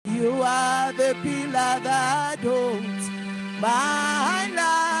You are the pillar that holds my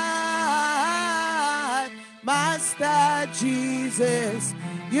life. Master Jesus,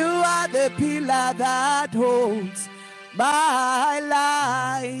 you are the pillar that holds my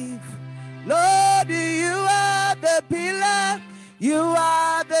life. Lord, you are the pillar. You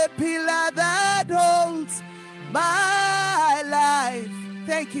are the pillar that holds my life.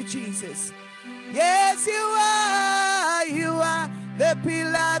 Thank you, Jesus. Yes, you are. You are the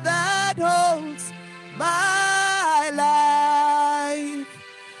pillar that holds my life.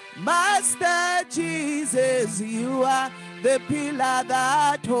 Master Jesus, you are the pillar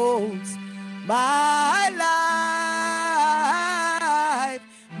that holds my life.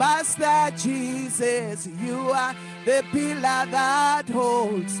 Master Jesus, you are the pillar that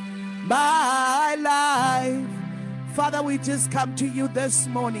holds my life. Father, we just come to you this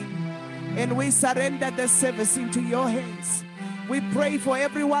morning and we surrender the service into your hands. We pray for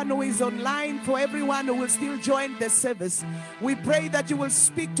everyone who is online, for everyone who will still join the service. We pray that you will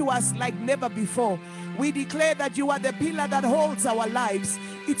speak to us like never before. We declare that you are the pillar that holds our lives.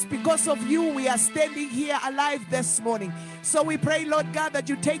 It's because of you we are standing here alive this morning. So we pray, Lord God, that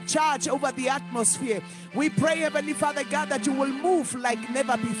you take charge over the atmosphere. We pray, Heavenly Father God, that you will move like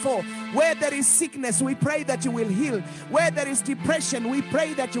never before. Where there is sickness, we pray that you will heal. Where there is depression, we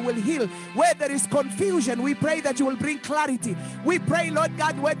pray that you will heal. Where there is confusion, we pray that you will bring clarity. We pray, Lord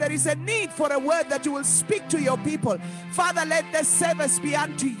God, where there is a need for a word, that you will speak to your people. Father, let the service be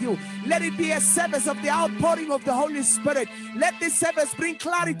unto you. Let it be a service of the outpouring of the Holy Spirit. Let this service bring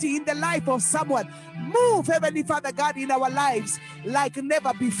clarity in the life of someone. Move, Heavenly Father God, in our lives like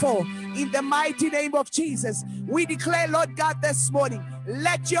never before. In the mighty name of Jesus, we declare, Lord God, this morning,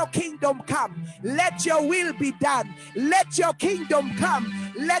 let your kingdom come. Let your will be done. Let your kingdom come.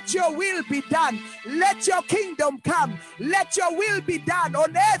 Let your will be done. Let your kingdom come. Let your will be done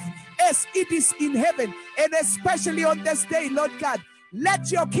on earth as it is in heaven. And especially on this day, Lord God,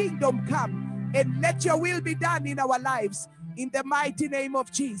 let your kingdom come and let your will be done in our lives. In the mighty name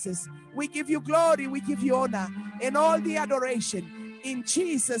of Jesus, we give you glory, we give you honor, and all the adoration. In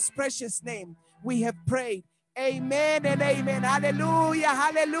Jesus' precious name, we have prayed. Amen and amen. Hallelujah,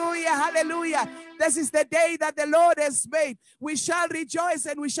 hallelujah, hallelujah. This is the day that the Lord has made. We shall rejoice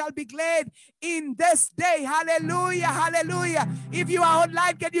and we shall be glad in this day. Hallelujah, hallelujah. If you are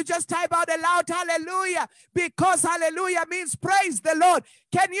online, can you just type out a loud hallelujah? Because hallelujah means praise the Lord.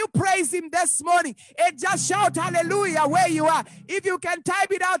 Can you praise him this morning? And just shout hallelujah where you are. If you can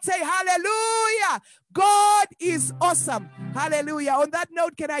type it out, say hallelujah. God is awesome. Hallelujah. On that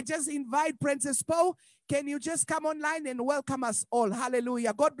note, can I just invite Princess Poe? Can you just come online and welcome us all?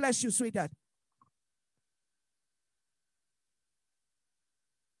 Hallelujah. God bless you, sweetheart.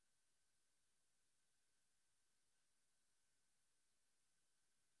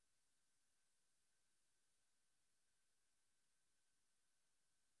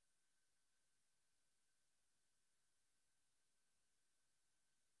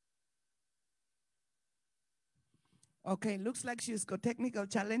 Okay, looks like she's got technical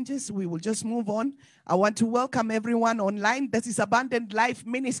challenges. We will just move on. I want to welcome everyone online. This is Abundant Life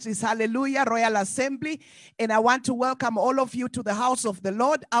Ministries, hallelujah, Royal Assembly. And I want to welcome all of you to the house of the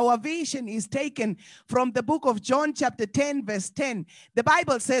Lord. Our vision is taken from the book of John chapter 10, verse 10. The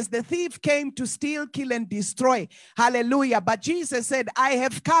Bible says, the thief came to steal, kill, and destroy. Hallelujah. But Jesus said, I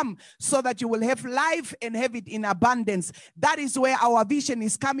have come so that you will have life and have it in abundance. That is where our vision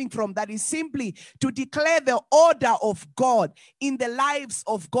is coming from. That is simply to declare the order of God in the lives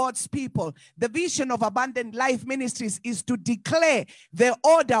of God's people. The vision of Abundant Life Ministries is to declare the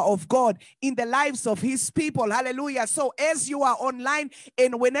order of God in the lives of his people. Hallelujah. So as you are online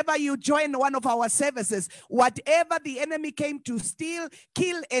and whenever you join one of our services, whatever the enemy came to steal,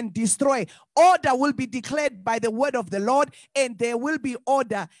 kill, and destroy, order will be declared by the word of the Lord, and there will be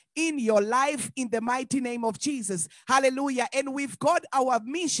order in your life in the mighty name of Jesus. Hallelujah. And we've got our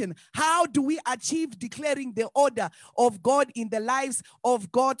mission. How do we achieve declaring the order of God in the lives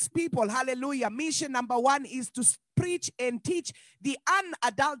of God's people? Hallelujah. Mission number one is to preach and teach the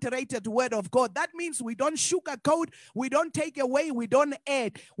unadulterated word of God. That means we don't sugarcoat, we don't take away, we don't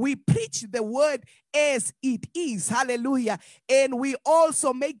add. We preach the word as it is. Hallelujah. And we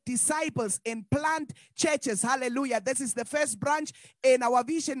also make disciples and plant churches. Hallelujah. This is the first branch, and our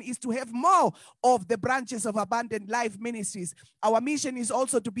vision is to have more of the branches of Abundant Life Ministries. Our mission is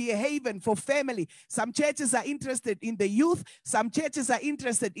also to be a haven for family. Some churches are interested in the youth, some churches are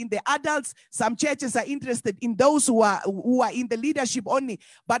interested in the adults, some churches are interested in those who are in the leadership only.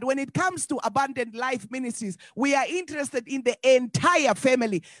 But when it comes to Abundant Life Ministries, we are interested in the entire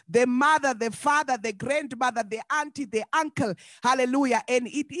family, the mother, the father, the grandmother, the auntie, the uncle. Hallelujah. And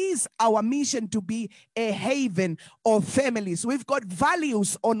it is our mission to be a haven of families. We've got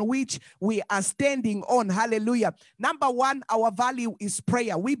values on which we are standing on. Hallelujah. Number one, our value is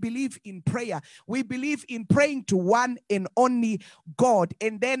prayer. We believe in prayer. We believe in praying to one and only God.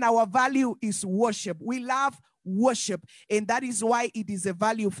 And then our value is worship. We love worship, and that is why it is a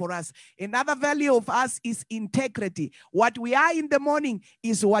value for us. Another value of us is integrity. What we are in the morning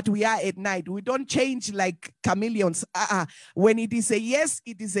is what we are at night. We don't change like chameleons. When it is a yes,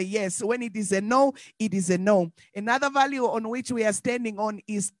 it is a yes. When it is a no, it is a no. Another value on which we are standing on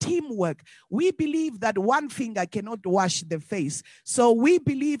is teamwork. We believe that one finger cannot wash the face. So we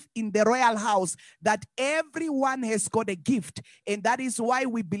believe in the royal house that everyone has got a gift, and that is why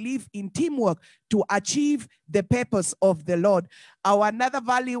we believe in teamwork to achieve the purpose of the Lord. Our another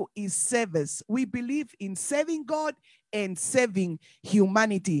value is service. We believe in serving God and serving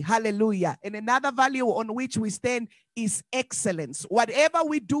humanity. Hallelujah. And another value on which we stand is excellence. Whatever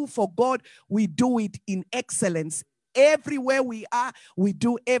we do for God, we do it in excellence. Everywhere we are, we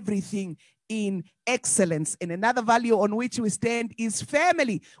do everything in excellence. And another value on which we stand is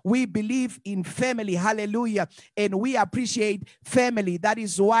family. We believe in family. Hallelujah. And we appreciate family. That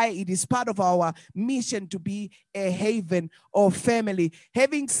is why it is part of our mission to be a haven of family.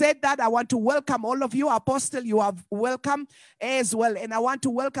 Having said that, I want to welcome all of you. Apostle, you are welcome as well. And I want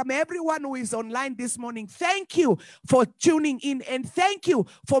to welcome everyone who is online this morning. Thank you for tuning in, and thank you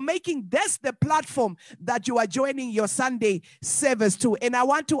for making this the platform that you are joining your Sunday service to. And I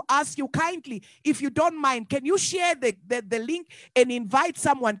want to ask you kindly, if you don't mind, can you share the link and invite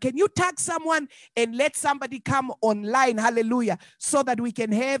someone? Can you tag someone and let somebody come online? Hallelujah. So that we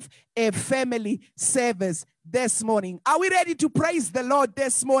can have a family service this morning. Are we ready to praise the Lord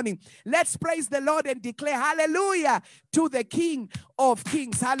this morning? Let's praise the Lord and declare hallelujah to the King of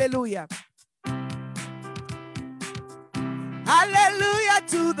Kings. Hallelujah. Hallelujah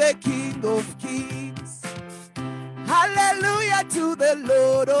to the King of Kings. Hallelujah to the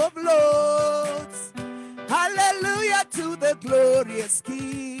Lord of Lords. Hallelujah to the glorious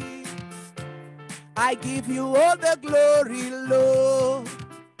King. I give you all the glory, Lord.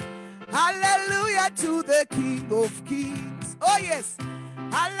 Hallelujah to the King of Kings. Oh yes.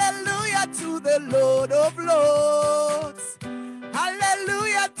 Hallelujah to the Lord of Lords.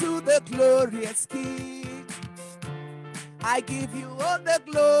 Hallelujah to the glorious King. I give you all the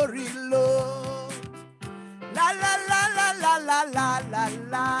glory, Lord. La la la la la la la la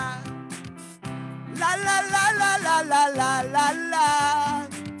la. La la la la la la la la la.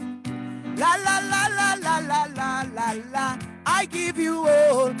 La la la la la la la la la. I give you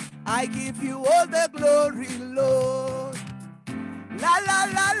all the glory, Lord. La la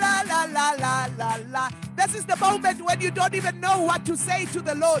la la la la la la la. This is the moment when you don't even know what to say to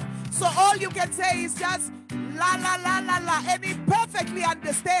the Lord. So all you can say is just la la la la la, and he perfectly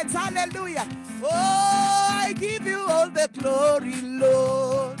understands. Hallelujah. Oh, I give you all the glory,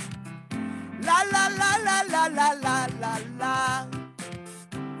 Lord. La la la la la la la la la.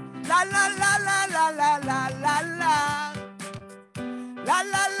 La la la la la la la la la. La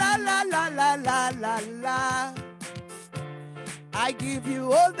la la la la la la la la. I give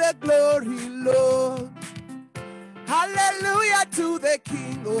you all the glory, Lord. Hallelujah to the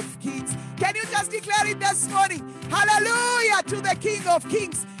King of Kings. Can you just declare it this morning? Hallelujah to the King of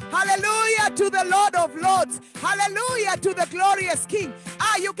Kings. Hallelujah to the Lord of Lords. Hallelujah to the glorious King.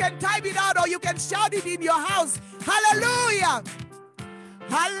 You can type it out or you can shout it in your house. Hallelujah.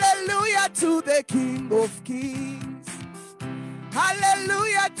 Hallelujah to the King of Kings.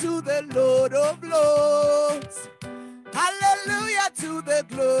 Hallelujah to the Lord of Lords. Hallelujah to the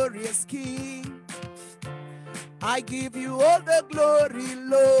glorious King. I give you all the glory,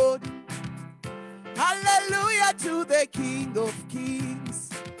 Lord. Hallelujah to the King of Kings.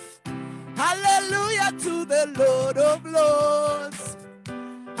 Hallelujah to the Lord of Lords.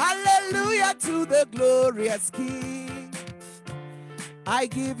 Hallelujah to the glorious King. I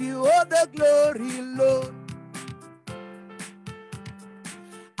give you all the glory, Lord.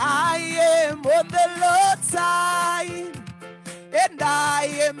 I am on the Lord's side, and I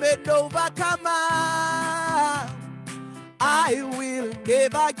am an overcomer. I will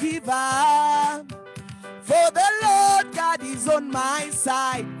never give up, for the Lord God is on my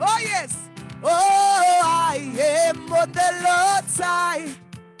side. Oh yes. Oh, I am on the Lord's side.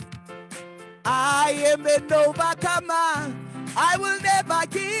 I am an overcomer. I will never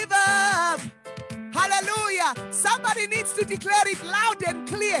give up. Hallelujah. Somebody needs to declare it loud and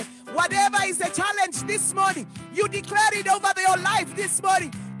clear. Whatever is the challenge this morning. You declare it over your life this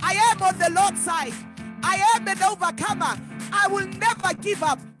morning. I am on the Lord's side. I am an overcomer. I will never give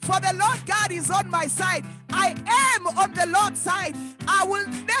up, for the Lord God is on my side. I am on the Lord's side. I will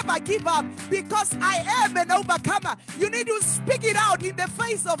never give up because I am an overcomer. You need to speak it out in the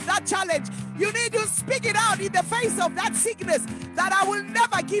face of that challenge. You need to speak it out in the face of that sickness, that I will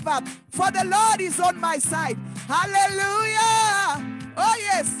never give up, for the Lord is on my side. Hallelujah. Oh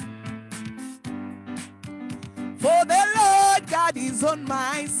yes. For the Lord God is on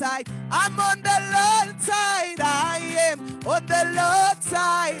my side. I'm on the Lord's side. I am on the Lord's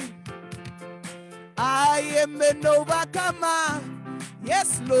side. I am an overcomer.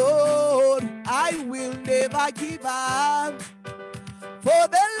 Yes, Lord, I will never give up. For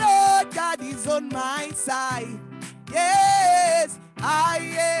the Lord God is on my side. Yes, I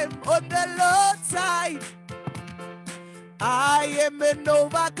am on the Lord's side. I am an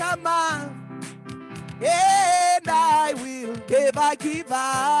overcomer. And I will never give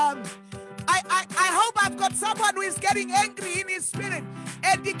up. I hope I've got someone who is getting angry in his spirit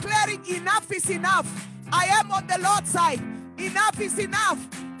and declaring enough is enough. I am on the Lord's side. Enough is enough.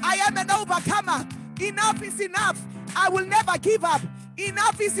 I am an overcomer. Enough is enough. I will never give up.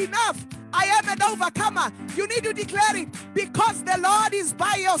 Enough is enough. I am an overcomer. You need to declare it because the Lord is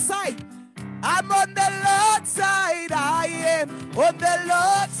by your side. I'm on the Lord's side. I am on the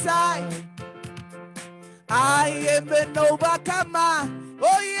Lord's side. I am an overcomer.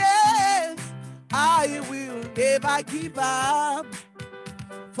 Oh yes, I will never give up.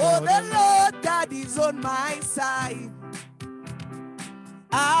 For the Lord God is on my side.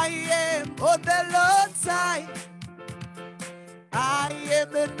 I am on the Lord's side. I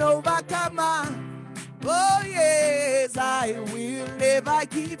am an overcomer. Oh yes, I will never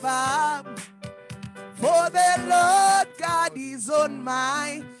give up. For the Lord God is on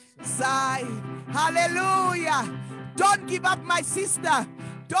my side. Hallelujah. Don't give up, my sister.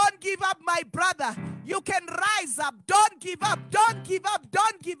 Don't give up, my brother. You can rise up. Don't give up. Don't give up.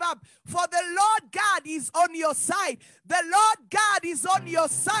 Don't give up. For the Lord God is on your side. The Lord God is on your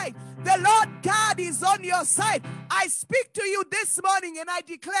side. The Lord God is on your side. I speak to you this morning and I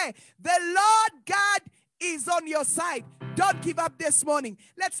declare the Lord God is on your side. Don't give up this morning.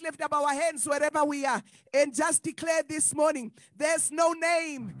 Let's lift up our hands wherever we are and just declare this morning, there's no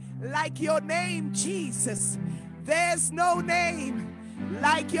name like your name, Jesus. There's no name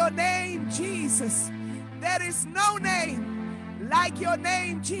like your name, Jesus. There is no name like your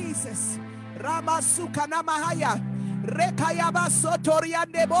name, Jesus. Ramasuka namahaya rekayaba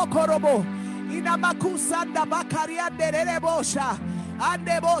sotoriande bokorobo inamakusanda bakariande relebosha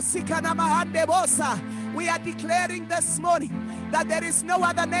andebo sikanamahande bosa. We are declaring this morning that there is no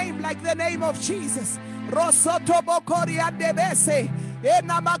other name like the name of Jesus. Rosoto bokoriande bese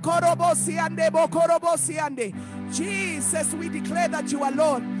enamakorobosi ande bokorobosi ande. Jesus, we declare that you are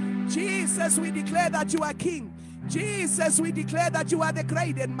Lord. Jesus, we declare that you are King. Jesus, we declare that you are the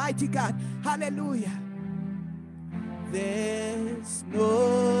great and mighty God. Hallelujah. There's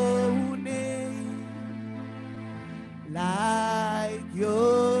no name like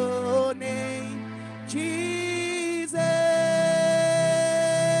your name, Jesus.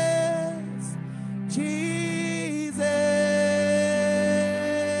 Jesus.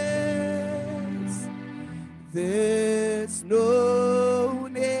 There's no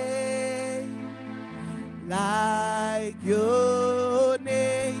name like your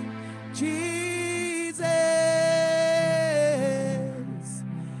name, Jesus.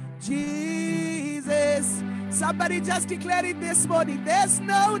 Jesus. Somebody just declare it this morning. There's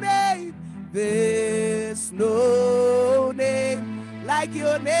no name. There's no name like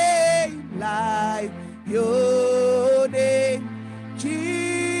your name, like your name,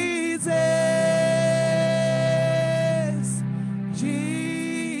 Jesus.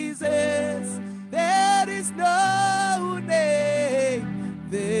 Jesus. There is no name.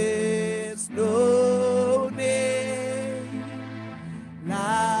 There's no name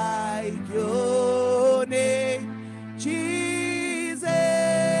like your name, Jesus.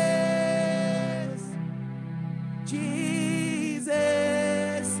 Jesus.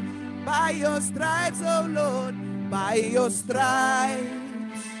 By your stripes, oh Lord, by your stripes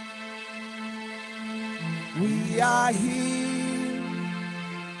we are healed.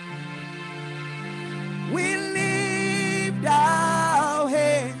 We lift our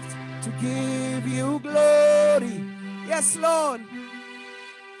hands to give you glory. Yes, Lord.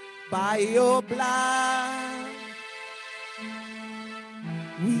 By your blood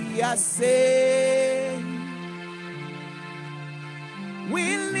we are saved.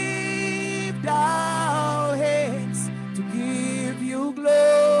 We lift our hands to give you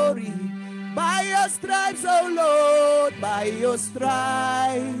glory. By By your stripes, oh Lord, by your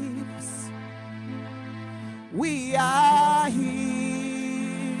stripes, we are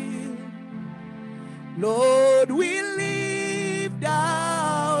healed. Lord, we lift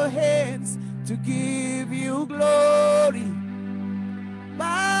our hands to give you glory.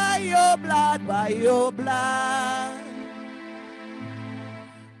 By your blood,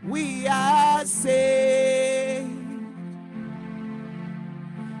 we are saved.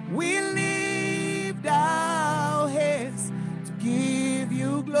 We lift our hands to give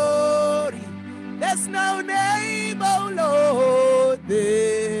you glory. There's no name, oh Lord,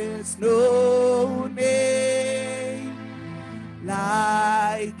 there's no name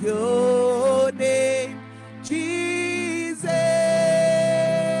like your name, Jesus.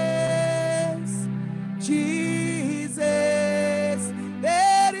 Jesus,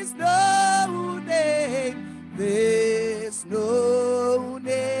 there is no name, there's no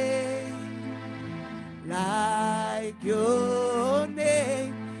name like your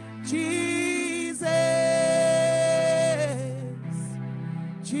name, Jesus.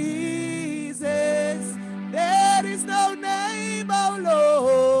 Jesus, there is no name, oh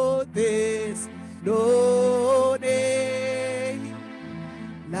Lord, there's no name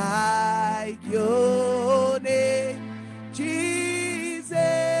like your name, Jesus.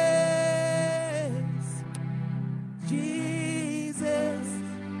 Jesus,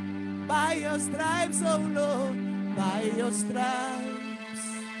 by your stripes, oh Lord, by your stripes,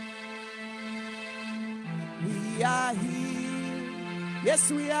 we are healed.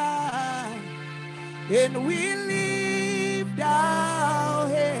 Yes, we are. And we lift our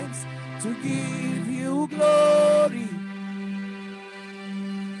hands to give you glory.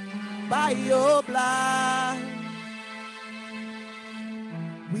 By your blood,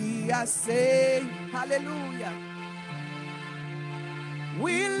 we are saved. Hallelujah.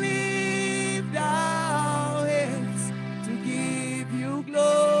 We lift our hands to give you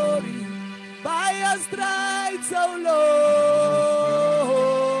glory. By your stripes, oh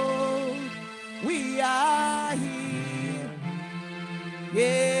Lord, we are here.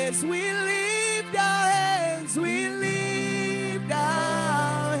 Yes, we lift our hands, we lift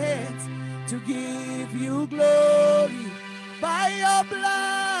our hands to give you glory. By your blood,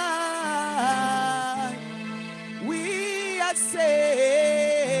 we are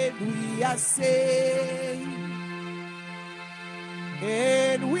saved, we are saved.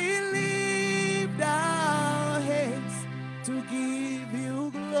 And we lift our hands to give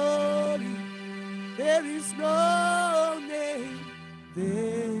you glory. There is no name,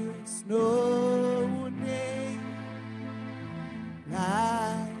 there's no name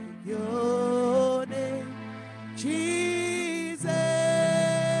like your name, Jesus.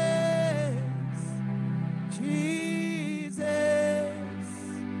 Jesus,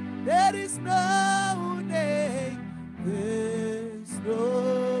 there is no name, there's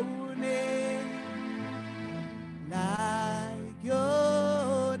no name like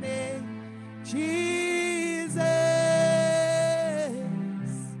your name, Jesus.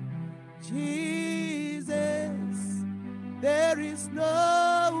 Jesus, there is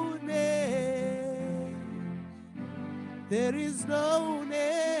no name, there is no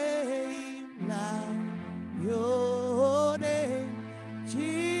name like your name,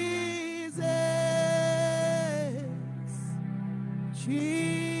 Jesus.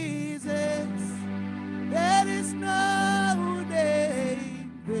 Jesus, there is no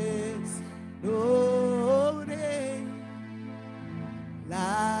name, there's no name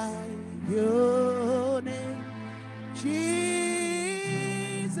like your name, Jesus.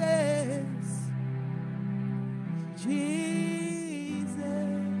 Jesus.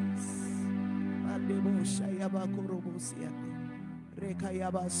 Badmos ayaba korobosiande.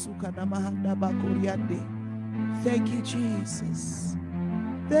 Rekayaba sukana mahanda bakoriande. Thank you, Jesus.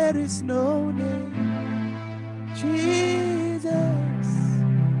 There is no name, Jesus.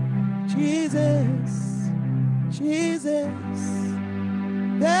 Jesus. Jesus.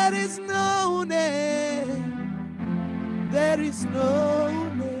 There is no name, there is no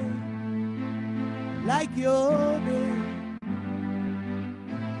name like your name,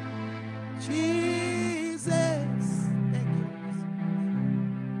 Jesus. Thank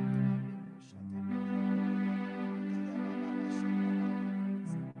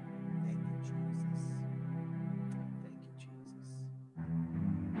you.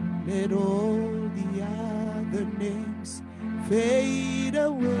 Let all the other names fade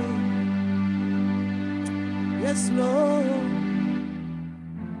away. Yes, Lord.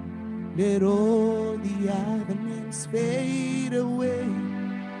 Let all the other names fade away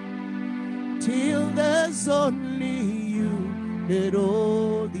till there's only you Let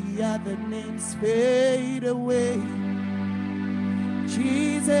all the other names fade away.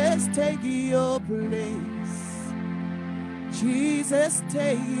 Jesus, take your place. Jesus,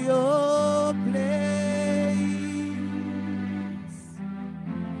 take your place.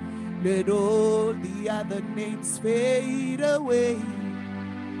 Let all the other names fade away.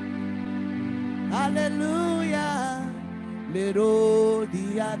 Hallelujah. Let all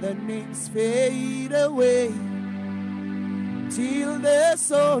the other names fade away. Till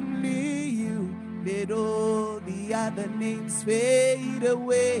there's only you. Let all the other names fade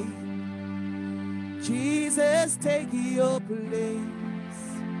away. Jesus, take your place.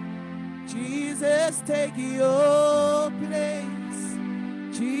 Jesus, take your place.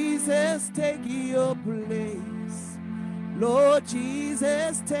 Jesus, take your place. Lord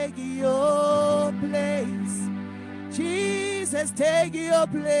Jesus, take your place. Jesus, take your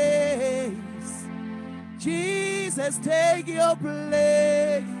place. Jesus, take your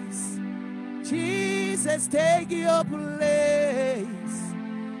place. Jesus, take your place.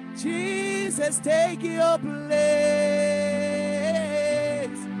 Jesus, take your place.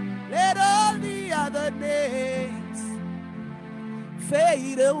 Let all the other names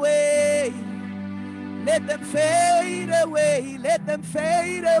fade away. Let them fade away. Let them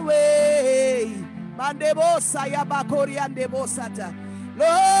fade away. Mandebosa yabakori andebosata.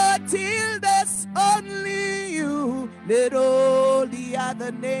 Lord, till there's only you, let all the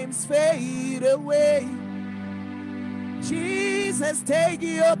other names fade away. Jesus, take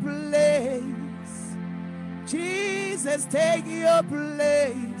your place. Jesus, take your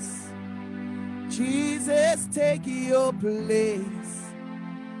place. Jesus, take your place.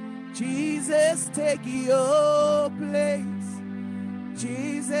 Jesus, take your place.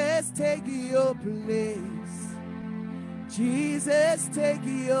 Jesus, take your place. Jesus, take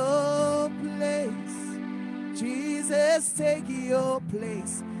your place. Jesus, take your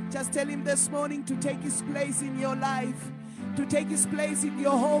place. Just tell him this morning to take his place in your life, to take his place in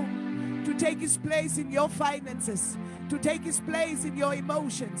your home, to take his place in your finances, to take his place in your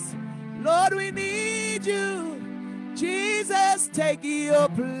emotions. Lord, we need you. Jesus, take your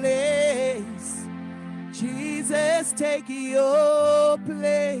place. Jesus, take your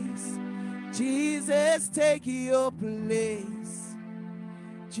place. Jesus, take your place.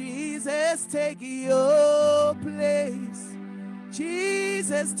 Jesus, take your place.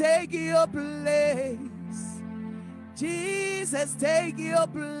 Jesus, take your place. Jesus, take your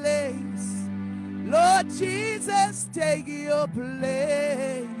place. Lord Jesus, take your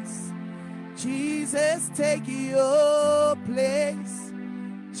place. Jesus, take your place.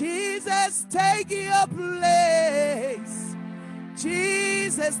 Jesus, take your place.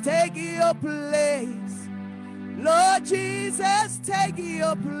 Jesus, take your place. Lord Jesus, take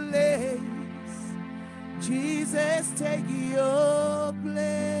your place. Jesus, take your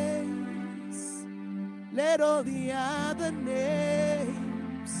place. Let all the other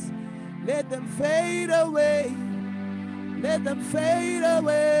names, let them fade away. Let them fade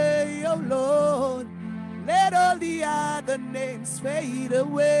away, oh Lord. Let all the other names fade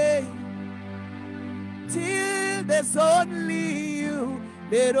away. Till there's only you,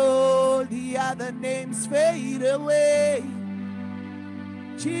 let all the other names fade away.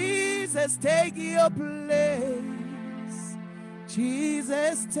 Jesus, take your place.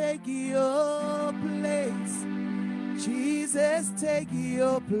 Jesus, take your place. Jesus, take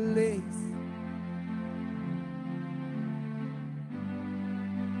your place.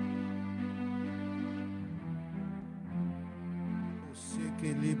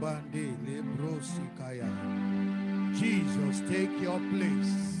 Jesus, take your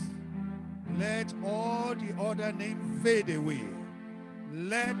place. Let all the other names fade away.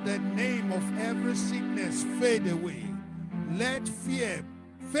 Let the name of every sickness fade away. Let fear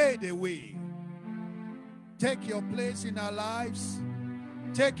fade away. Take your place in our lives.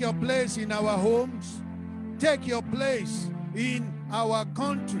 Take your place in our homes. Take your place in our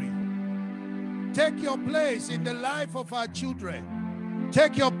country. Take your place in the life of our children.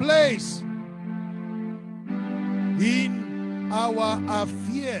 Take your place in our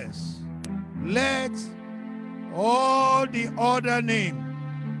affairs. Let all the other names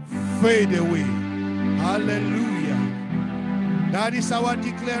fade away. Hallelujah. That is our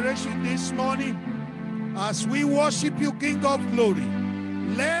declaration this morning as we worship you, King of Glory.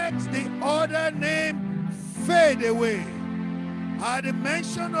 Let the other name fade away. At the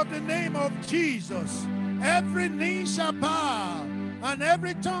mention of the name of Jesus, every knee shall bow and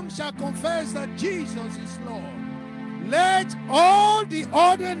every tongue shall confess that Jesus is Lord. Let all the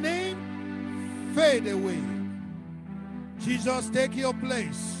other names fade away. Jesus, take your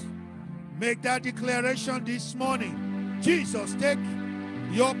place. Make that declaration this morning Jesus, take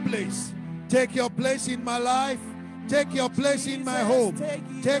your place. Take your place in my life. Take your place in my home.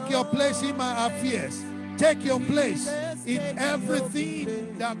 Take your place in my affairs. Take your place in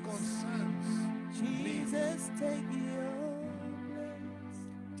everything that concerns me.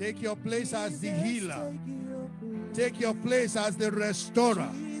 Take your place as the healer. Take your place as the restorer.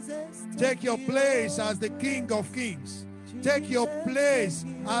 Take your place as the King of Kings. Take your place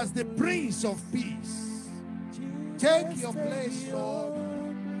as the Prince of Peace. Take your place, Lord,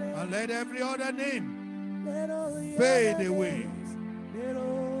 and let every other name fade away.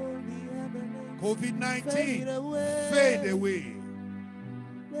 COVID-19 fade away.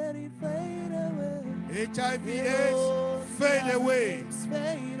 HIV/AIDS fade away.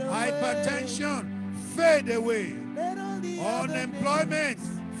 Hypertension fade away. Unemployment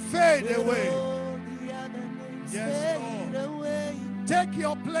fade away. Yes, Lord. Take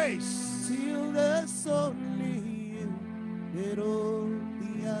your place.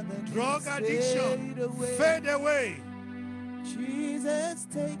 Drug addiction fade away.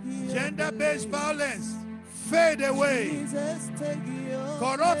 Gender-based violence fade away.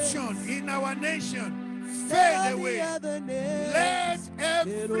 Corruption in our nation fade away. Let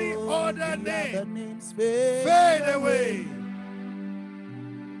every other name fade away.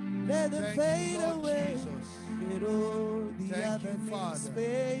 Let them fade away. Thank you, Father.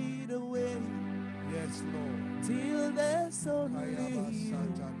 Fade away. Yes, Lord. Till there's only you.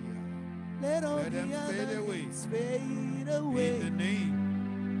 Let them fade away. Fade away. In the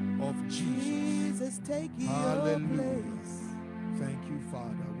name of Jesus. Take your place. Thank you,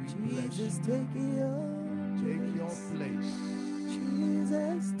 Father. We bless you. Take your place.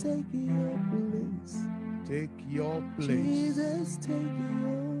 Jesus, take your place. Take your place. Jesus, take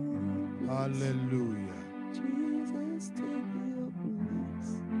your place. Hallelujah. Jesus, take your place.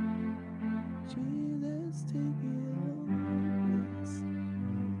 Jesus, take your place.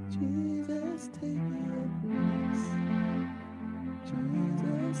 Jesus, take your place.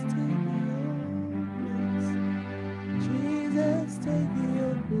 Jesus, take your place. Jesus, take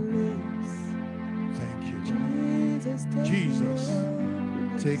your place. Thank you, Jesus.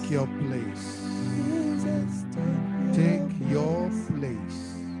 Take your place. Jesus, take your place.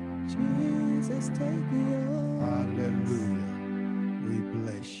 Jesus, take your Hallelujah. We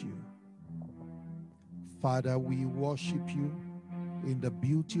bless you. Father, we worship you in the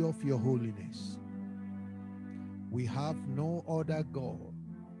beauty of your holiness. We have no other God.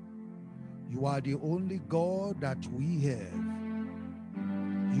 You are the only God that we have.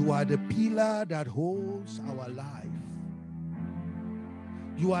 You are the pillar that holds our life.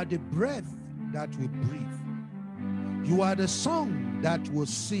 You are the breath that we breathe. You are the song that we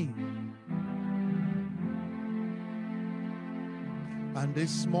sing. And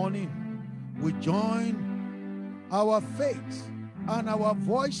this morning, we join our faith and our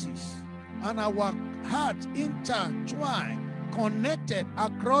voices and our hearts intertwined, connected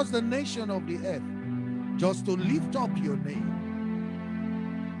across the nation of the earth, just to lift up your name.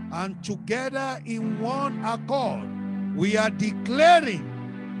 And together in one accord, we are declaring,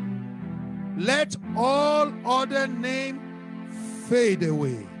 let all other names fade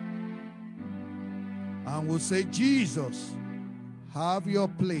away. And we'll say, Jesus, have your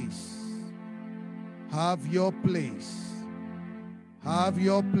place. Have your place. Have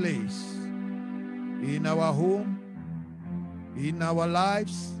your place in our home, in our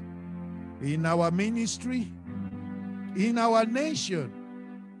lives, in our ministry, in our nation.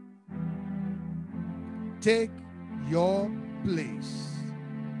 Take your place.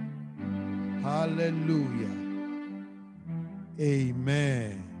 Hallelujah.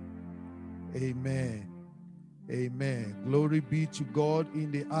 Amen. Amen. Amen. Glory be to God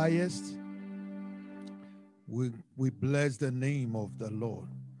in the highest. We bless the name of the Lord.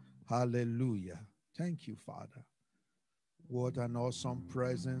 Hallelujah. Thank you, Father. What an awesome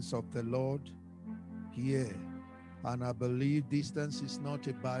presence of the Lord here. And I believe distance is not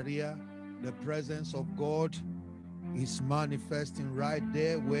a barrier. The presence of God is manifesting right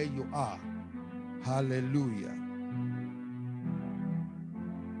there where you are. Hallelujah.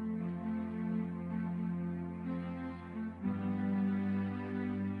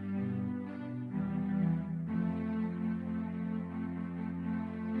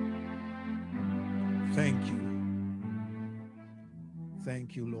 Thank you.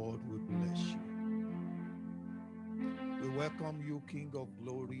 Thank you, Lord. We bless you. We welcome you, King of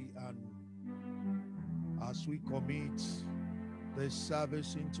Glory, and as we commit this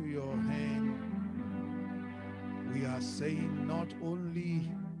service into your hand, we are saying not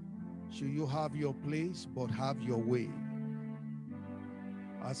only should you have your place, but have your way.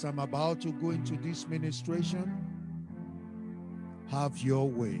 As I'm about to go into this ministration, Have your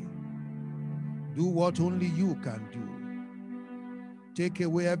way. Do what only you can do. Take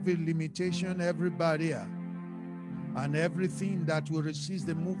away every limitation, every barrier, and everything that will resist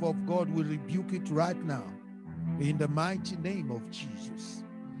the move of God. We rebuke it right now in the mighty name of Jesus.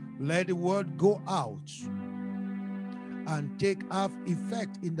 Let the word go out and take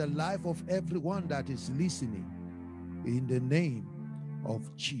effect in the life of everyone that is listening. In the name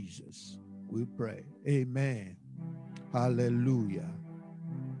of Jesus, we pray. Amen. Hallelujah.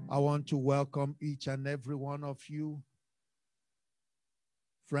 I want to welcome each and every one of you,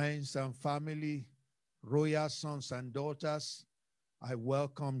 friends and family, royal sons and daughters. I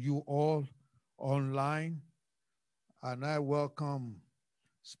welcome you all online, and I welcome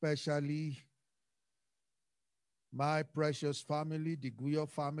especially my precious family, the Guyo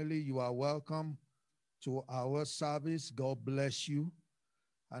family. You are welcome to our service. God bless you.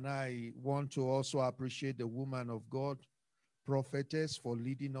 And I want to also appreciate the woman of God, prophetess, for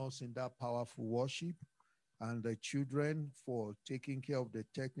leading us in that powerful worship, and the children for taking care of the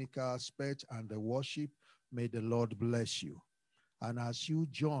technical aspect and the worship. May the Lord bless you. And as you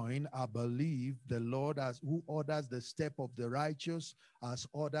join, I believe the Lord, who orders the step of the righteous, has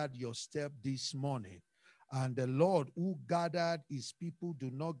ordered your step this morning. And the Lord who gathered his people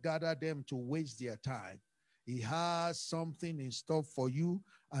do not gather them to waste their time. He has something in store for you.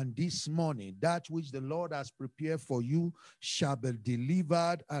 And this morning, that which the Lord has prepared for you shall be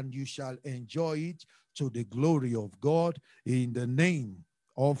delivered, and you shall enjoy it to the glory of God in the name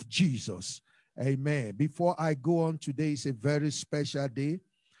of Jesus. Amen. Before I go on, today is a very special day,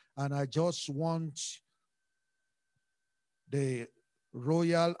 and I just want the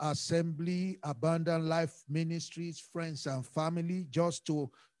Royal Assembly, Abundant Life Ministries, friends and family, just to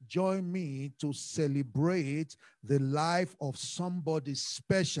join me to celebrate the life of somebody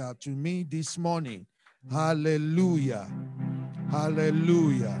special to me this morning. Hallelujah.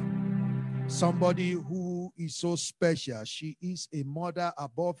 Hallelujah. Somebody who is so special. She is a mother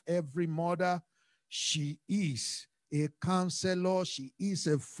above every mother. She is a counselor. She is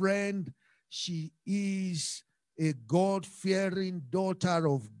a friend. She is a God-fearing daughter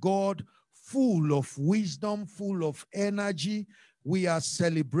of God, full of wisdom, full of energy. We are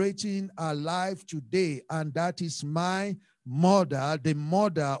celebrating her life today, and that is my mother, the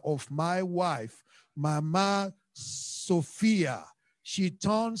mother of my wife, Mama Sophia. She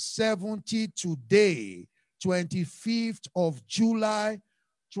turns 70 today, 25th of July,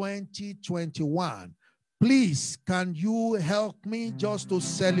 2021. Please, can you help me just to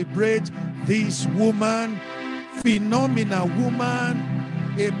celebrate this woman, phenomenal woman,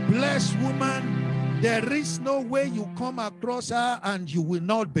 a blessed woman? There is no way you come across her and you will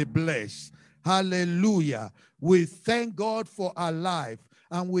not be blessed. Hallelujah. We thank God for her life,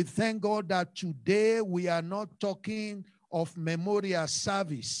 and we thank God that today we are not talking of memorial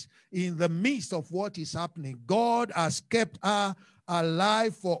service. In the midst of what is happening, God has kept her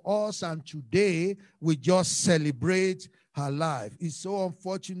alive for us, and today we just celebrate her life. It's so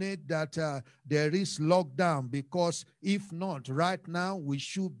unfortunate that there is lockdown, because if not, right now we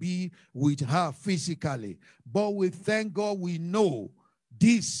should be with her physically. But we thank God, we know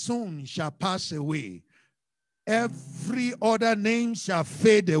this soon shall pass away. Every other name shall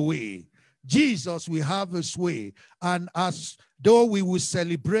fade away. Jesus will have his way. And as though we will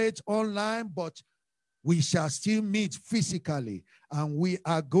celebrate online, but we shall still meet physically. And we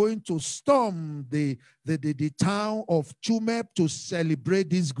are going to storm the town of Chumep to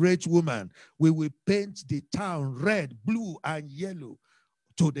celebrate this great woman. We will paint the town red, blue, and yellow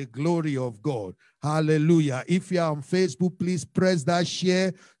to the glory of God. Hallelujah. If you are on Facebook, please press that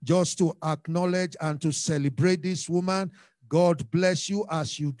share just to acknowledge and to celebrate this woman. God bless you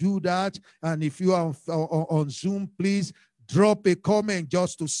as you do that. And if you are on Zoom, please drop a comment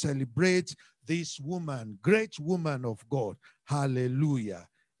just to celebrate this woman, great woman of God. Hallelujah.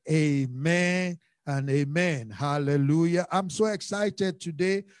 Amen and amen. Hallelujah. I'm so excited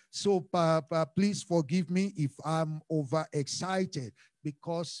today. So please forgive me if I'm overexcited,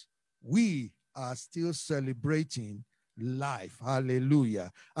 because we are still celebrating life.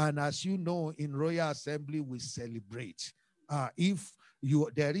 Hallelujah. And as you know, in Royal Assembly, we celebrate. If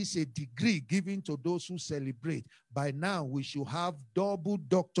there is a degree given to those who celebrate, by now we should have double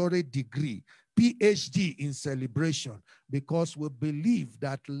doctorate degree, PhD in celebration, because we believe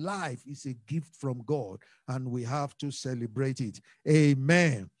that life is a gift from God and we have to celebrate it.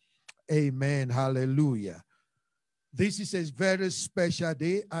 Amen. Amen. Hallelujah. This is a very special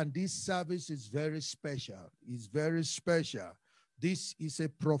day, and this service is very special. It's very special. This is a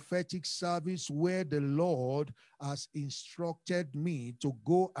prophetic service where the Lord has instructed me to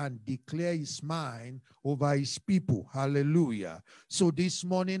go and declare his mind over his people. Hallelujah. So this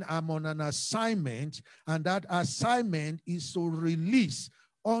morning I'm on an assignment, and that assignment is to release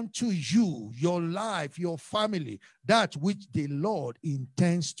unto you, your life, your family, that which the Lord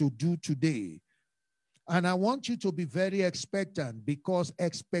intends to do today. And I want you to be very expectant, because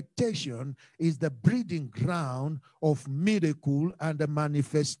expectation is the breeding ground of miracle and the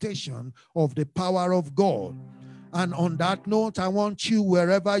manifestation of the power of God. And on that note, I want you,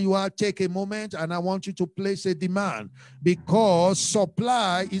 wherever you are, take a moment and I want you to place a demand, because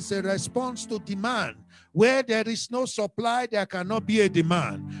supply is a response to demand. Where there is no supply, there cannot be a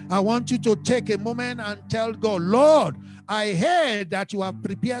demand. I want you to take a moment and tell God, Lord, I heard that you have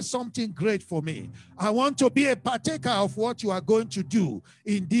prepared something great for me. I want to be a partaker of what you are going to do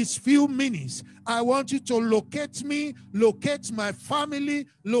in these few minutes. I want you to locate me, locate my family,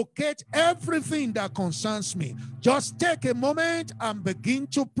 locate everything that concerns me. Just take a moment and begin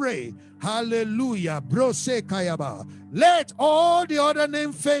to pray. Hallelujah. Brose kayaba. Let all the other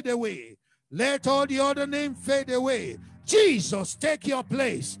names fade away. Let all the other names fade away. Jesus, take your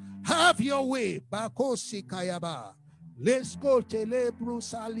place. Have your way. Bakosi kayaba. Let's go tele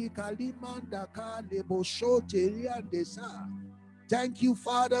brusali kalimanda ka lebosho teriandesa. Thank you,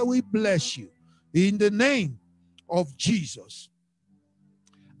 Father. We bless you. In the name of Jesus,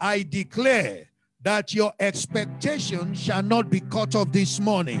 I declare that your expectation shall not be cut off this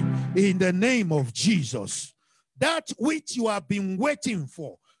morning. In the name of Jesus, that which you have been waiting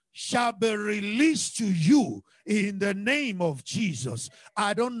for shall be released to you in the name of Jesus.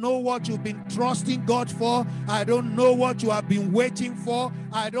 I don't know what you've been trusting God for. I don't know what you have been waiting for.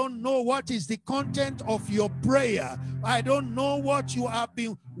 I don't know what is the content of your prayer. I don't know what you have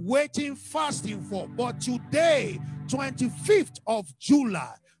been waiting, fasting for. But today, 25th of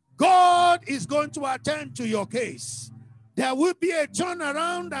July, God is going to attend to your case. There will be a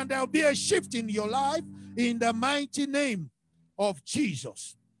turnaround and there will be a shift in your life in the mighty name of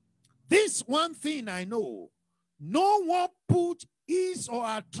Jesus. This one thing I know, no one put his or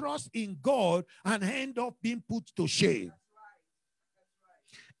her trust in God and end up being put to shame.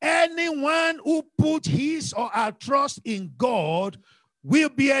 Anyone who put his or her trust in God will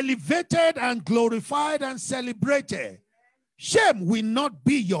be elevated and glorified and celebrated. Shame will not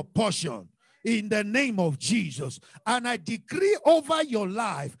be your portion in the name of Jesus. And I decree over your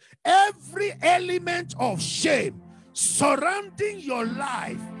life, every element of shame surrounding your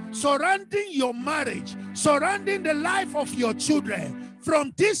life, surrounding your marriage, surrounding the life of your children,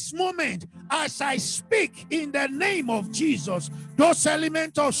 from this moment, as I speak in the name of Jesus, those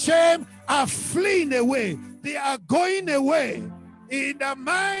elements of shame are fleeing away. They are going away in the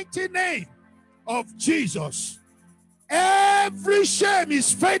mighty name of Jesus. Every shame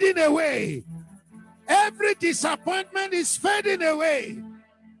is fading away. Every disappointment is fading away.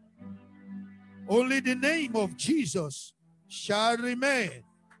 Only the name of Jesus shall remain.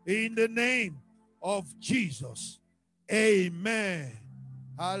 In the name of Jesus. Amen.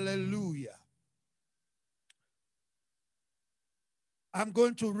 Hallelujah. I'm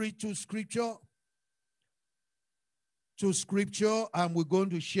going to read two scripture, and we're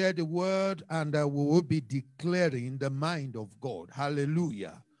going to share the word, and we will be declaring the mind of God.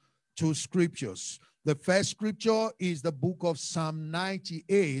 Hallelujah. Two scriptures. The first scripture is the book of Psalm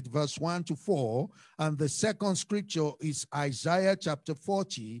 98, verse 1 to 4. And the second scripture is Isaiah chapter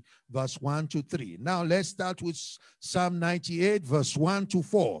 40, verse 1 to 3. Now let's start with Psalm 98, verse 1 to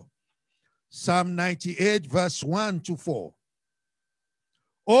 4. Psalm 98, verse 1 to 4.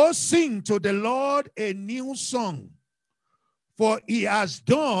 Oh, sing to the Lord a new song, for he has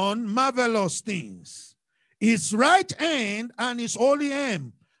done marvelous things. His right hand and his holy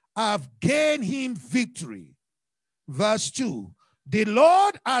hand have gained him victory. Verse 2, the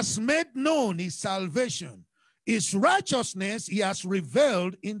Lord has made known his salvation. His righteousness he has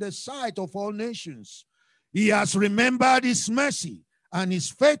revealed in the sight of all nations. He has remembered his mercy and his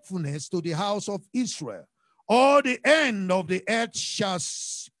faithfulness to the house of Israel. All the end of the earth shall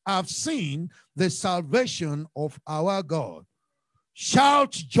have seen the salvation of our God.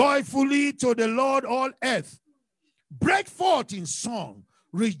 Shout joyfully to the Lord, all earth. Break forth in song.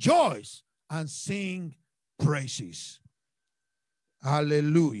 Rejoice and sing praises.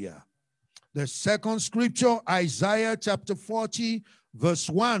 Hallelujah. The second scripture, Isaiah chapter 40, verse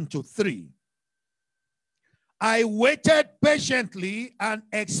 1 to 3. I waited patiently and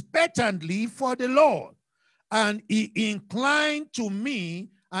expectantly for the Lord, and he inclined to me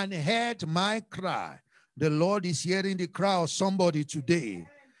and heard my cry. The Lord is hearing the cry of somebody today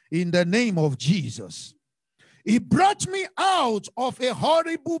in the name of Jesus. He brought me out of a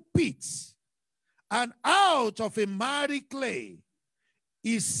horrible pit and out of a miry clay.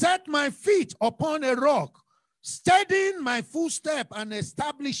 He set my feet upon a rock, steadying my footstep and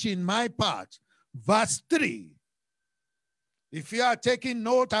establishing my path. Verse 3. If you are taking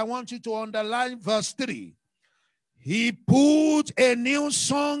note, I want you to underline verse 3. He put a new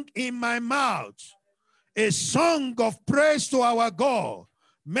song in my mouth, a song of praise to our God.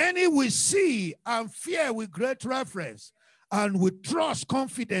 Many will see and fear with great reverence and will trust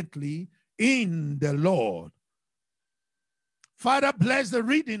confidently in the Lord. Father, bless the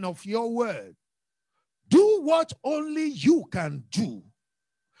reading of your word. Do what only you can do.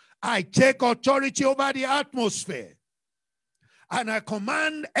 I take authority over the atmosphere, and I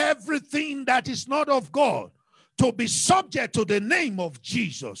command everything that is not of God to be subject to the name of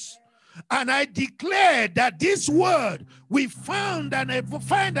Jesus. And I declare that this word we find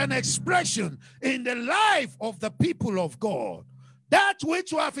an expression in the life of the people of God. That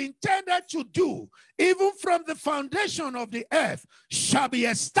which you have intended to do, even from the foundation of the earth, shall be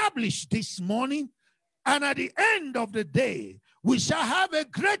established this morning. And at the end of the day, we shall have a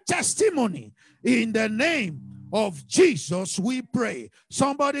great testimony. In the name of Jesus, we pray.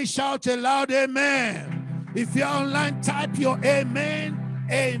 Somebody shout a loud amen. If you're online, type your amen.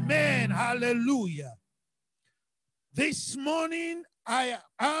 Amen. Hallelujah. This morning, I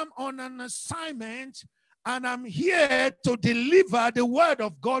am on an assignment, and I'm here to deliver the word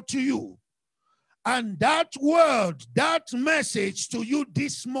of God to you. And that word, that message to you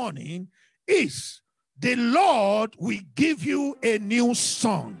this morning is, the Lord will give you a new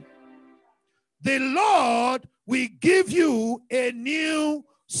song. The Lord will give you a new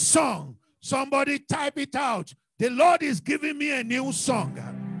song. Somebody type it out. The Lord is giving me a new song.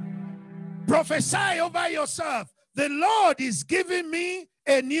 Prophesy over yourself. The Lord is giving me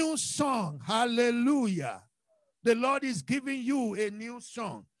a new song. Hallelujah. The Lord is giving you a new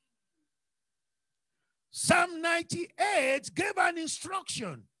song. Psalm 98 gave an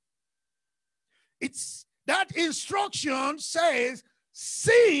instruction. That instruction says,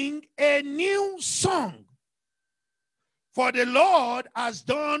 sing a new song, for the Lord has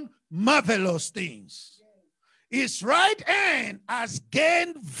done marvelous things. His right hand has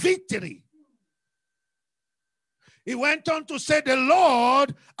gained victory. He went on to say, the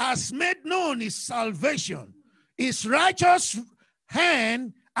Lord has made known his salvation. His righteous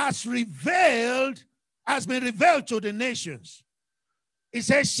hand has been revealed to the nations. He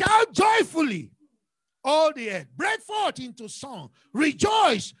says, shout joyfully, all the earth. Break forth into song.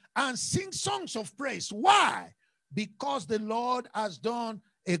 Rejoice and sing songs of praise. Why? Because the Lord has done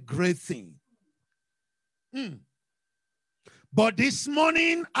a great thing. But this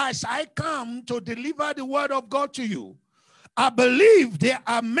morning, as I come to deliver the word of God to you, I believe there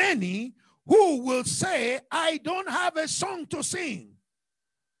are many who will say, I don't have a song to sing.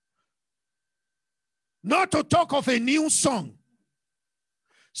 Not to talk of a new song.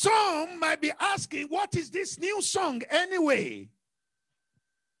 Some might be asking, what is this new song anyway?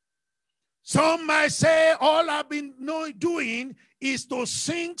 Some might say, all I've been doing is to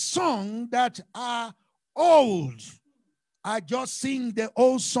sing songs that are old. I just sing the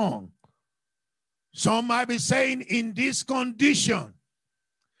old song. Some might be saying, in this condition,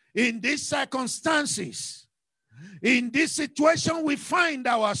 in these circumstances, in this situation we find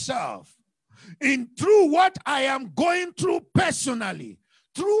ourselves, through what I am going through personally,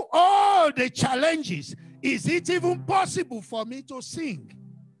 through all the challenges, is it even possible for me to sing?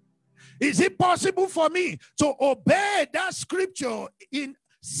 Is it possible for me to obey that scripture in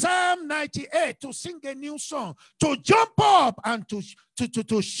Psalm 98, to sing a new song, to jump up and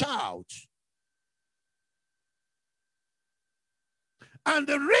to shout? And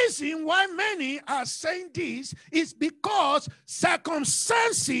the reason why many are saying this is because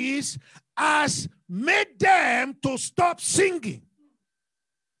circumstances has made them to stop singing.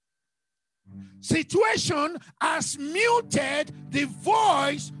 Situation has muted the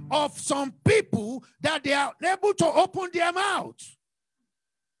voice of some people that they are able to open their mouths.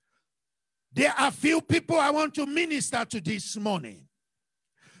 There are few people I want to minister to this morning.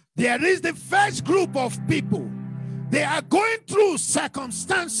 There is the first group of people. They are going through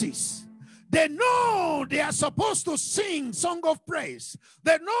circumstances. They know they are supposed to sing song of praise.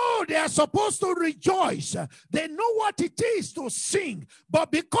 They know they are supposed to rejoice. They know what it is to sing.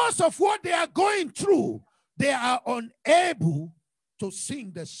 But because of what they are going through, they are unable to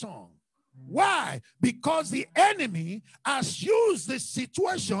sing the song. Why? Because the enemy has used the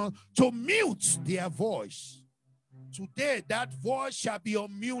situation to mute their voice. Today, that voice shall be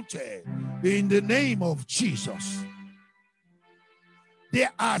unmuted in the name of Jesus.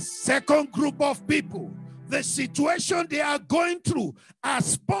 There are second group of people. the situation they are going through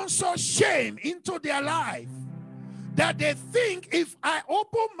has sponsored shame into their life. That they think if I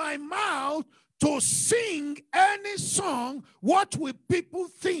open my mouth to sing any song, what will people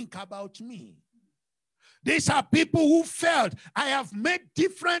think about me? These are people who felt I have made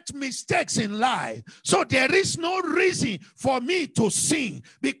different mistakes in life. So there is no reason for me to sing.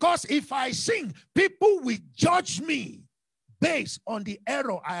 Because if I sing, people will judge me based on the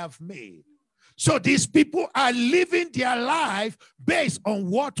error I have made. So these people are living their life based on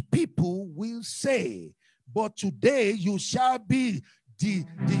what people will say. But today you shall be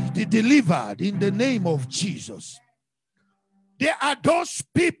delivered in the name of Jesus. There are those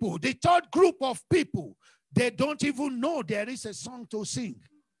people, the third group of people, they don't even know there is a song to sing.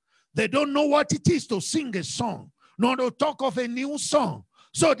 They don't know what it is to sing a song, nor to talk of a new song.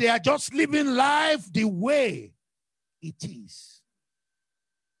 So they are just living life the way it is.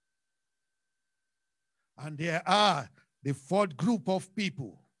 And there are the fourth group of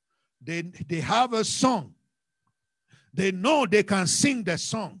people. They have a song. They know they can sing the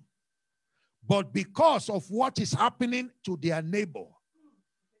song. But because of what is happening to their neighbor,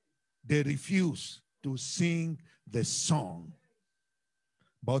 they refuse to sing the song.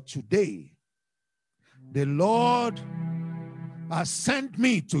 But today, the Lord has sent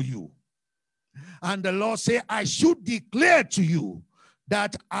me to you. And the Lord said, I should declare to you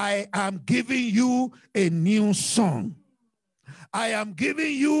that I am giving you a new song. I am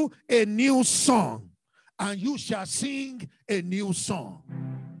giving you a new song, and you shall sing a new song.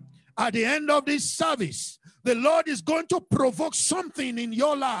 At the end of this service, the Lord is going to provoke something in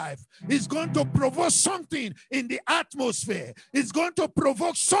your life. He's going to provoke something in the atmosphere. It's going to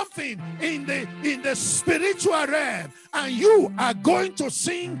provoke something in the spiritual realm. And you are going to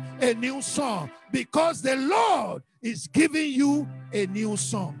sing a new song because the Lord is giving you a new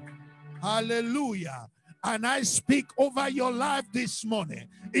song. Hallelujah. And I speak over your life this morning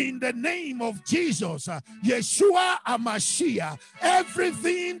in the name of Jesus, Yeshua HaMashiach.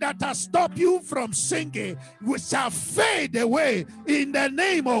 Everything that has stopped you from singing shall fade away in the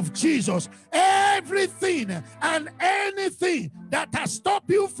name of Jesus. Everything and anything that has stopped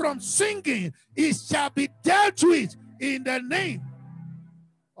you from singing, it shall be dealt with in the name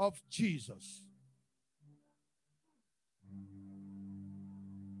of Jesus.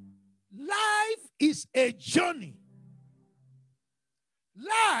 Life is a journey.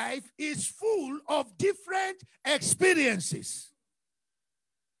 Life is full of different experiences.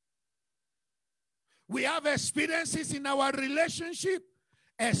 We have experiences in our relationship,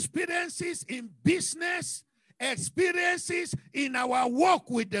 experiences in business, experiences in our walk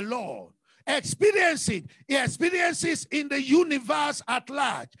with the Lord, experiences in the universe at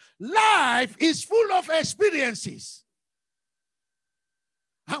large. Life is full of experiences.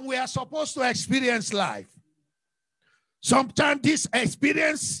 And we are supposed to experience life. Sometimes these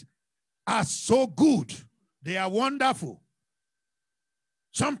experiences are so good. They are wonderful.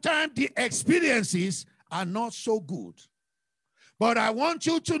 Sometimes the experiences are not so good. But I want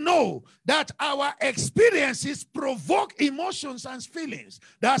you to know that our experiences provoke emotions and feelings.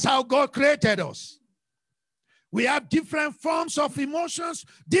 That's how God created us. We have different forms of emotions,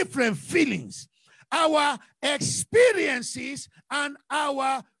 different feelings. Our experiences and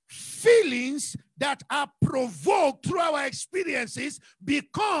our feelings that are provoked through our experiences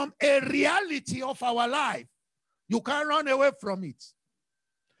become a reality of our life. You can't run away from it.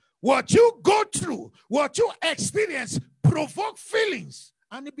 What you go through, what you experience, provoke feelings,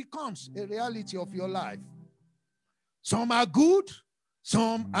 and it becomes a reality of your life. Some are good,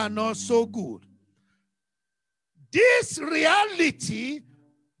 some are not so good. This reality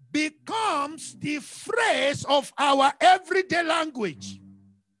becomes the phrase of our everyday language.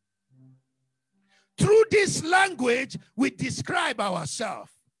 Through this language, we describe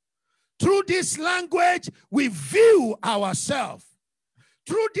ourselves. Through this language, we view ourselves.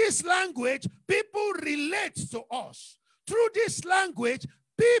 Through this language, people relate to us. Through this language,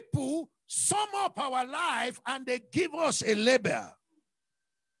 people sum up our life and they give us a label.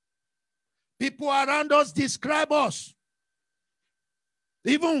 People around us describe us.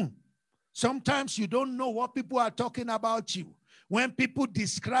 Even sometimes you don't know what people are talking about you. When people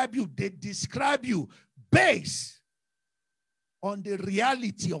describe you, they describe you based on the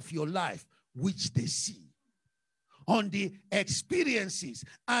reality of your life, which they see. On the experiences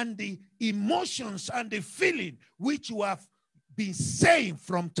and the emotions and the feeling which you have been saying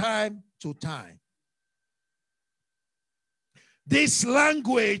from time to time. This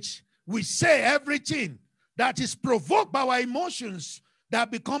language, we say everything that is provoked by our emotions that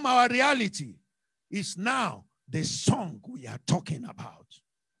become our reality is now the song we are talking about.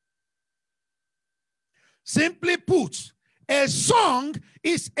 Simply put, a song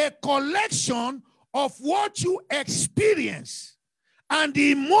is a collection of what you experience and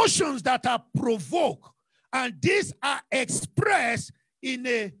the emotions that are provoked, and these are expressed in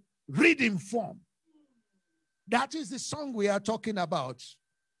a rhythm form. That is the song we are talking about.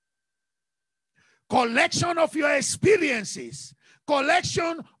 Collection of your experiences,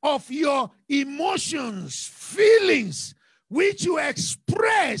 collection of your emotions, feelings, which you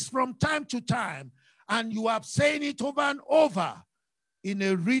express from time to time, and you are saying it over and over in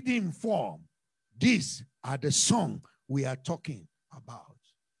a rhythm form. These are the songs we are talking about.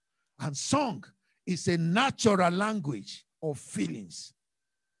 And song is a natural language of feelings.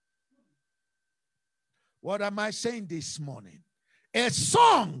 What am I saying this morning? A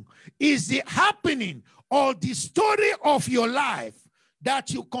song is the happening or the story of your life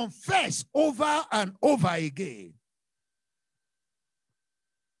that you confess over and over again.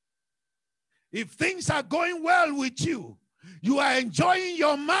 If things are going well with you, you are enjoying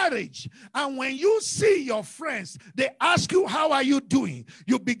your marriage, and when you see your friends, they ask you, how are you doing?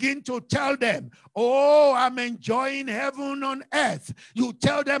 You begin to tell them, oh, I'm enjoying heaven on earth. You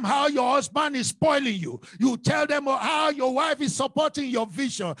tell them how your husband is spoiling you. You tell them how your wife is supporting your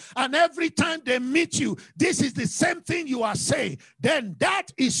vision. And every time they meet you, this is the same thing you are saying. Then that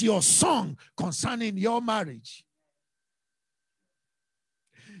is your song concerning your marriage.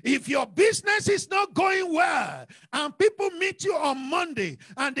 If your business is not going well and people meet you on Monday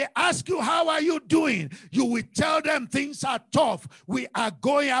and they ask you, how are you doing? You will tell them things are tough. We are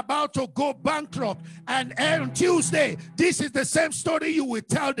about to go bankrupt. And on Tuesday, this is the same story you will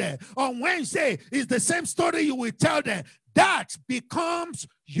tell them. On Wednesday, is the same story you will tell them. That becomes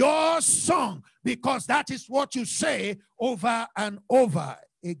your song because that is what you say over and over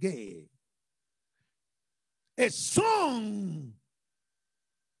again. A song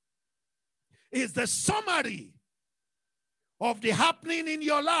is the summary of the happening in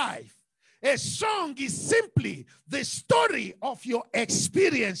your life. A song is simply the story of your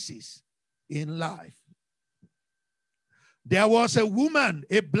experiences in life. There was a woman,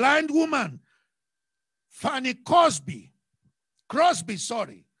 a blind woman, Fanny Crosby.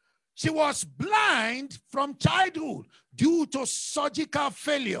 She was blind from childhood due to surgical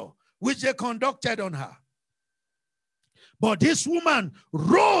failure, which they conducted on her. But this woman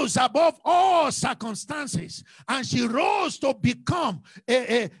rose above all circumstances, and she rose to become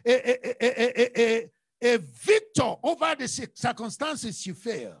a victor over the circumstances she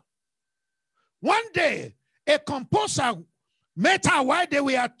faced. One day, a composer met her while they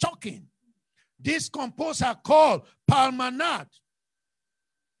were talking. This composer called Palmanat,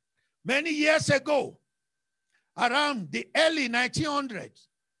 many years ago, around the early 1900s,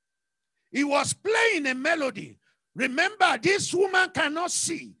 he was playing a melody. Remember, this woman cannot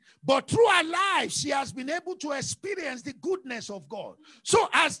see, but through her life, she has been able to experience the goodness of God. So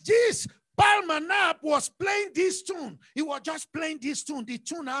as this Palmanap was playing this tune, he was just playing this tune. The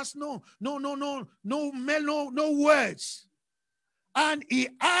tune has no words. And he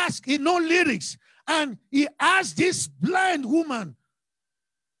asked, no lyrics. And he asked this blind woman,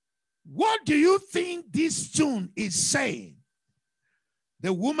 what do you think this tune is saying?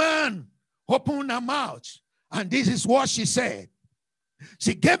 The woman opened her mouth. And this is what she said.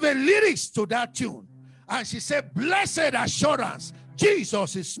 She gave a lyrics to that tune. And she said, blessed assurance,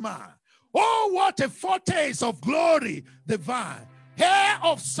 Jesus is mine. Oh, what a foretaste of glory divine. Heir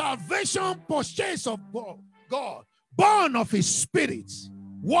of salvation, purchase of God. Born of his spirit,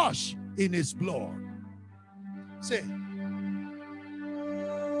 washed in his blood. Say.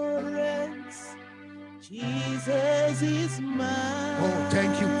 Jesus is mine. Oh,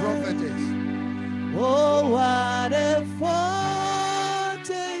 thank you, prophetess. Oh, what a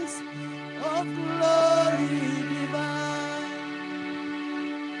foretaste of glory divine,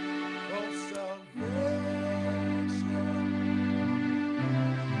 of salvation,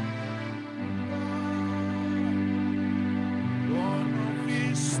 born of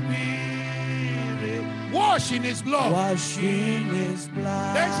his spirit, washed in his blood. Washed in his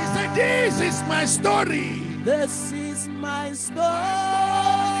blood. Then she said, this is my story. This is my story.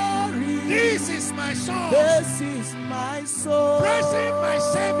 This is my song. This is my song. Praising my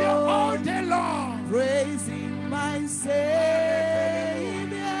Savior all day long. Praising my Savior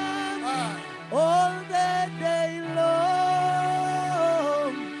all the day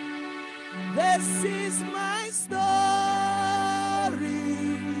long. This is my story.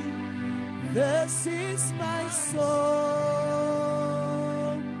 This is my song.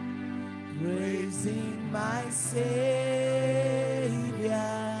 Praising my Savior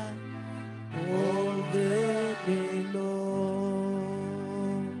all the day long.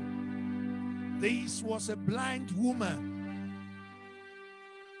 This was a blind woman.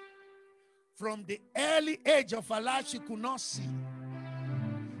 From the early age of her life, she could not see.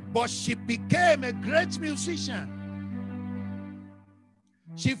 But she became a great musician.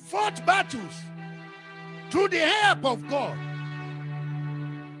 She fought battles through the help of God.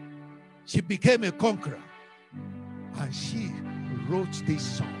 She became a conqueror. And she wrote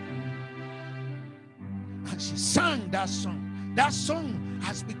this song. And she sang that song. That song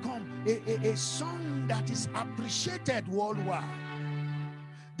has become a song that is appreciated worldwide.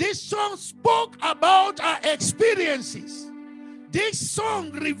 This song spoke about our experiences. This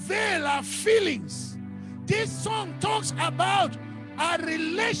song reveals our feelings. This song talks about our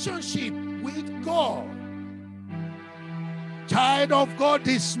relationship with God. Child of God,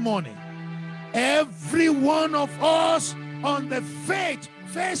 this morning, every one of us on the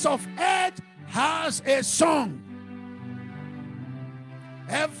face of earth has a song.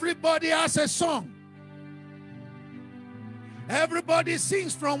 Everybody has a song. Everybody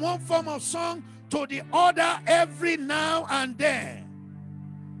sings from one form of song to the other every now and then.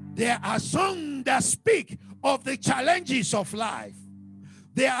 There are songs that speak of the challenges of life.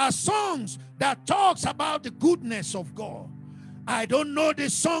 There are songs that talks about the goodness of God. I don't know the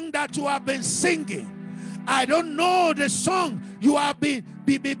song that you have been singing. I don't know the song you have been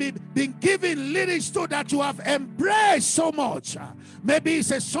given lyrics to that you have embraced so much. Maybe it's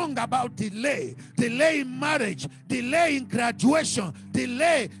a song about delay in marriage, delay in graduation,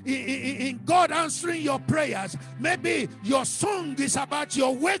 delay in God answering your prayers. Maybe your song is about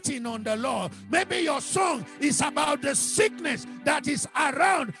your waiting on the Lord. Maybe your song is about the sickness that is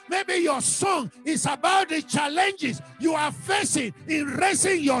around. Maybe your song is about the challenges you are facing in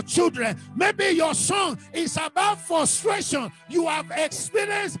raising your children. Maybe your song is about frustration you have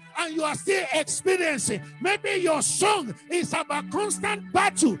experienced and you are still experiencing. Maybe your song is about constant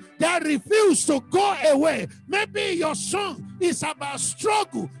battle that refuses to go away. Maybe your song is about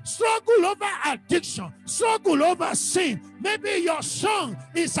struggle over addiction, struggle over sin. Maybe your song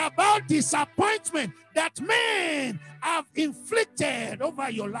is about disappointment that men have inflicted over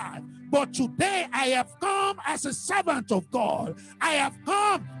your life. But today I have come as a servant of God. I have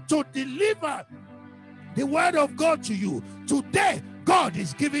come to deliver the word of God to you. Today, God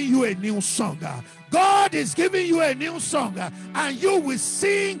is giving you a new song. God is giving you a new song, and you will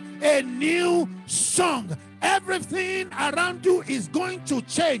sing a new song. Everything around you is going to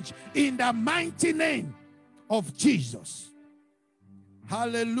change in the mighty name of Jesus.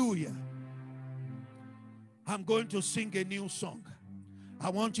 Hallelujah. I'm going to sing a new song. I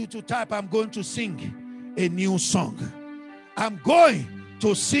want you to type, I'm going to sing a new song. I'm going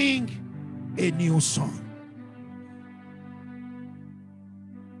to sing a new song.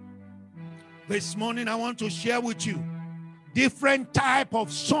 This morning I want to share with you different type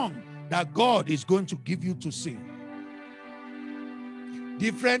of song that God is going to give you to sing.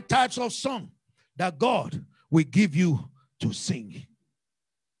 Different types of song that God will give you to sing.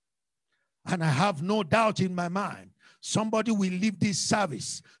 And I have no doubt in my mind, somebody will leave this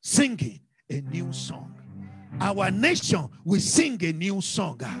service singing a new song. Our nation will sing a new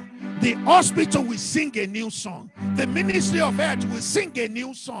song. The hospital will sing a new song. The Ministry of Health will sing a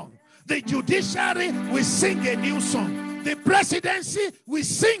new song. The judiciary will sing a new song. The presidency will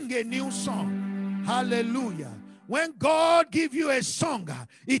sing a new song. Hallelujah. When God gives you a song,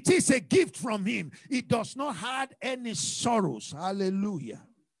 it is a gift from him. It does not have any sorrows. Hallelujah.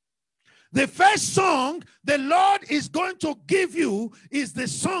 The first song the Lord is going to give you is the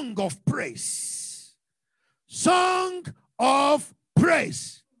song of praise. Song of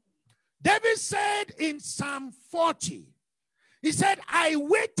praise. David said in Psalm 40, he said, I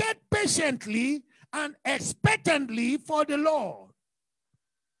waited patiently and expectantly for the Lord,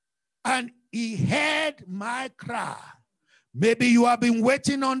 and he heard my cry. Maybe you have been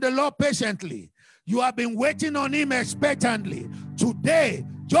waiting on the Lord patiently. You have been waiting on him expectantly. Today,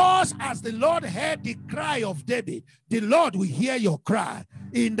 just as the Lord heard the cry of David, the Lord will hear your cry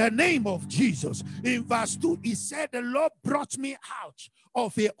in the name of Jesus. In verse 2, he said, the Lord brought me out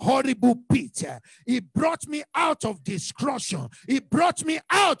of a horrible pit. He brought me out of destruction. He brought me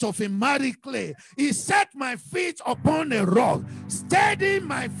out of a miry clay. He set my feet upon a rock, steadying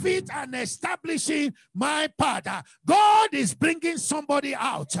my feet and establishing my path. God is bringing somebody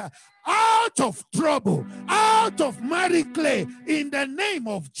out of trouble, out of miry clay, in the name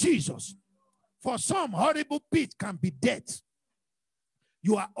of Jesus. For some, horrible pit can be death.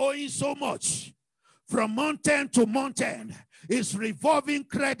 You are owing so much from mountain to mountain. It's revolving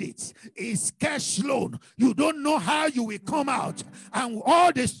credits. It's cash loan. You don't know how you will come out. And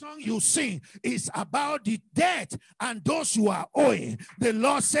all the song you sing is about the debt and those you are owing. The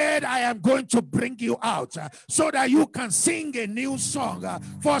Lord said, I am going to bring you out so that you can sing a new song.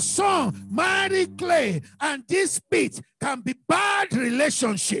 For some, mighty clay, and this beat can be bad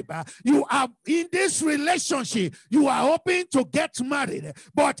relationship. You are in this relationship, you are hoping to get married,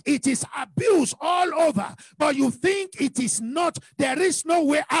 but it is abuse all over. But you think it is not, there is no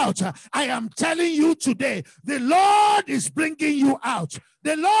way out. I am telling you today, the Lord is bringing you out.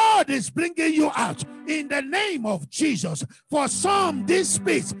 The Lord is bringing you out in the name of Jesus. For some, this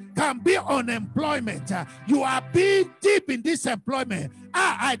space can be unemployment. You are being deep in this employment.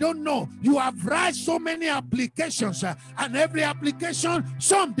 I don't know. You have written so many applications, and every application,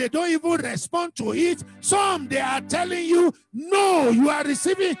 some they don't even respond to it. Some they are telling you, no, you are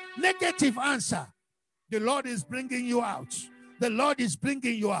receiving negative answer. The Lord is bringing you out. The Lord is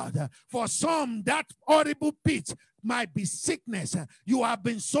bringing you out. For some, that horrible pit might be sickness. You have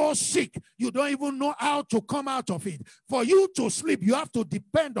been so sick, you don't even know how to come out of it. For you to sleep, you have to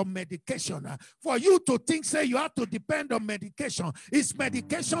depend on medication. For you to think, say, you have to depend on medication. It's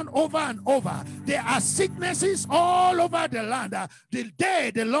medication over and over. There are sicknesses all over the land. The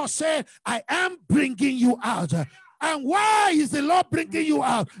day the Lord said, I am bringing you out. And why is the Lord bringing you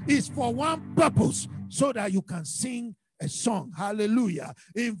out? It's for one purpose, so that you can sing a song. Hallelujah.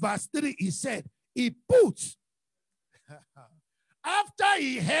 In verse 3, he said, he puts, after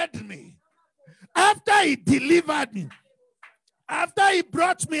he heard me, after he delivered me, after he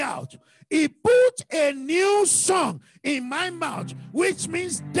brought me out, he put a new song in my mouth, which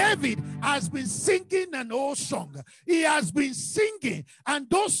means David has been singing an old song. He has been singing, and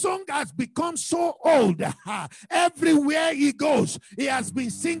those songs has become so old. Everywhere he goes, he has been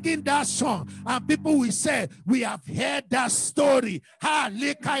singing that song, and people will say, we have heard that story. When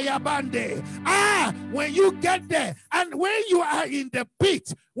you get there, and when you are in the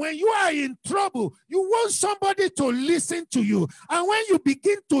pit, when you are in trouble, you want somebody to listen to you. And when you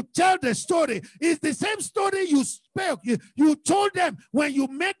begin to tell the story, it's the same story you spoke. You told them when you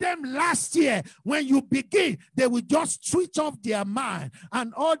met them last year. When you begin, they will just switch off their mind,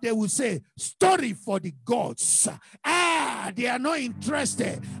 and all they will say, story for the gods. They are not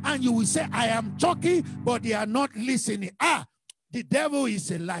interested. And you will say, I am talking, but they are not listening. The devil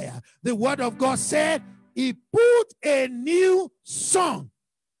is a liar. The word of God said, he put a new song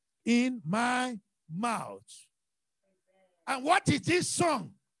in my mouth. And what is this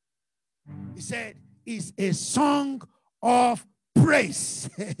song? He said, it's a song of praise.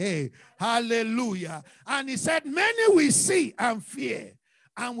 Hallelujah. And he said, many will see and fear,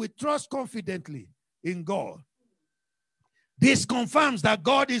 and we trust confidently in God. This confirms that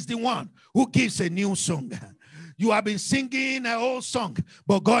God is the one who gives a new song. You have been singing an old song,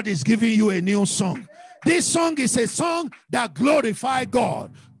 but God is giving you a new song. This song is a song that glorifies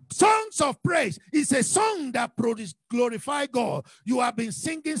God. Songs of praise is a song that glorify God. You have been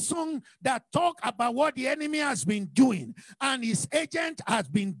singing songs that talk about what the enemy has been doing and his agent has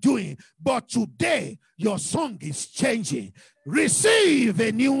been doing. But today, your song is changing. Receive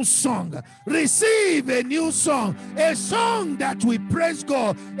a new song. Receive a new song. A song that will praise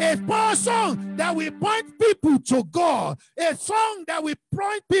God. A song that will point people to God. A song that will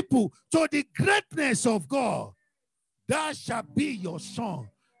point people to the greatness of God. That shall be your song.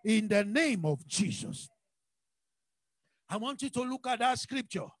 In the name of Jesus. I want you to look at that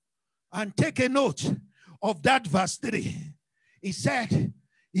scripture and take a note of that verse 3. He said,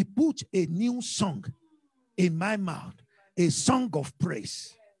 he put a new song in my mouth, a song of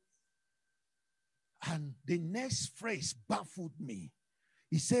praise. And the next phrase baffled me.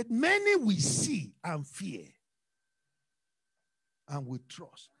 He said, many will see and fear and will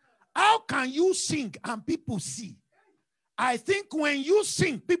trust. How can you sing and people see? I think when you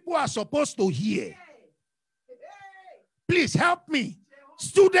sing, people are supposed to hear. Please help me.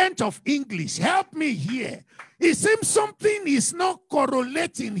 Student of English, help me here. It seems something is not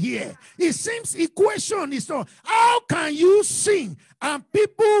correlating here. It seems equation is not. How can you sing and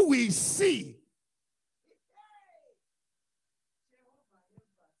people will see?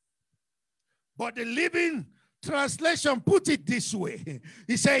 But the Living Translation put it this way.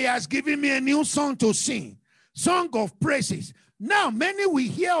 He said, he has given me a new song to sing. Song of praises. Now many will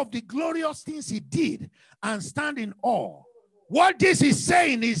hear of the glorious things he did and stand in awe. What this is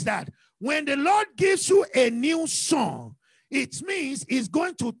saying is that when the Lord gives you a new song, it means he's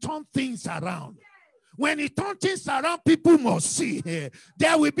going to turn things around. When he turns things around, people must see.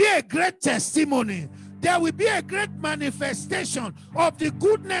 There will be a great testimony. There will be a great manifestation of the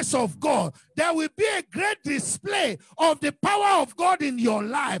goodness of God. There will be a great display of the power of God in your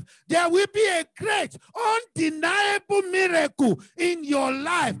life. There will be a great, undeniable miracle in your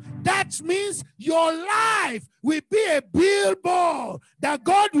life. That means your life will be a billboard that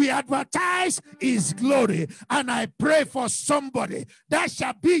God will advertise His glory. And I pray for somebody that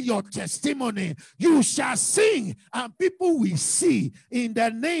shall be your testimony. You shall sing and people will see in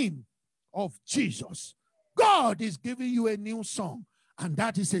the name of Jesus. God is giving you a new song, and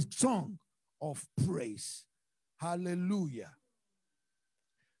that is a song of praise. Hallelujah.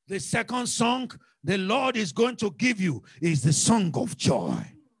 The second song the Lord is going to give you is the song of joy.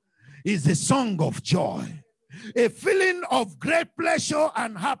 Is the song of joy. A feeling of great pleasure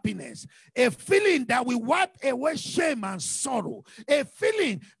and happiness. A feeling that will wipe away shame and sorrow. A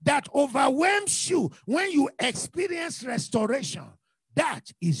feeling that overwhelms you when you experience restoration.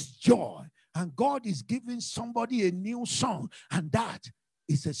 That is joy. And God is giving somebody a new song, and that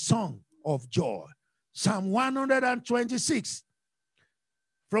is a song of joy. Psalm 126,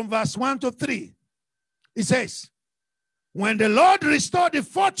 from verse 1 to 3, it says, when the Lord restored the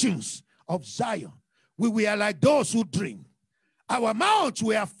fortunes of Zion, we were like those who dream. Our mouths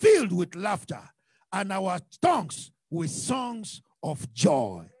were filled with laughter, and our tongues with songs of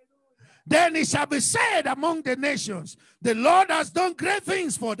joy. Then it shall be said among the nations, the Lord has done great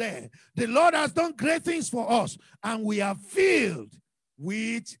things for them. The Lord has done great things for us, and we are filled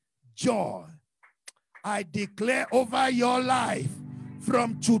with joy. I declare over your life,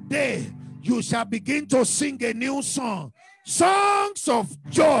 from today, you shall begin to sing a new song. Songs of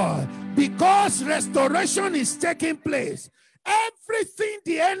joy, because restoration is taking place. Everything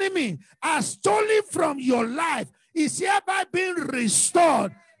the enemy has stolen from your life is hereby being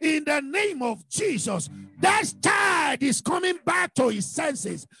restored. In the name of Jesus, that child is coming back to his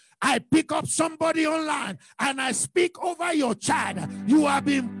senses. I pick up somebody online and I speak over your child. You have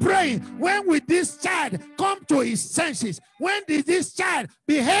been praying. When will this child come to his senses? When did this child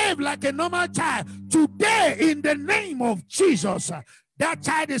behave like a normal child? Today, in the name of Jesus, that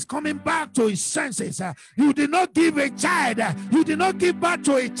child is coming back to his senses. You did not give a child, you did not give back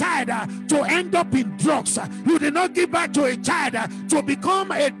to a child to end up in drugs. You did not give back to a child to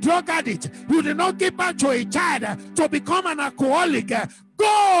become a drug addict. You did not give back to a child to become an alcoholic.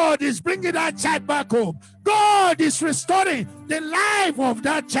 God is bringing that child back home. God is restoring the life of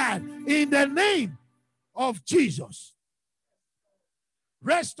that child in the name of Jesus.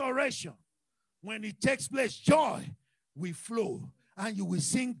 Restoration, when it takes place, joy will flow. And you will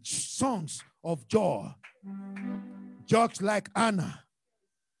sing songs of joy. Just like Anna.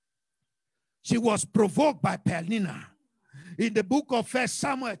 She was provoked by Peninnah in the book of 1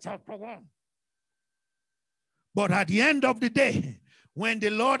 Samuel chapter 1. But at the end of the day, when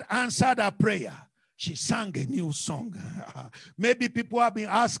the Lord answered her prayer, she sang a new song. Maybe people have been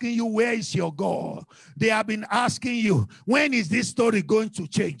asking you, where is your God? They have been asking you, when is this story going to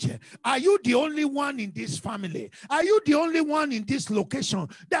change? Are you the only one in this family? Are you the only one in this location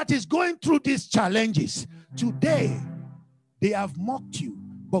that is going through these challenges? Today, they have mocked you,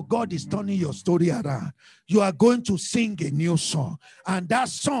 but God is turning your story around. You are going to sing a new song, and that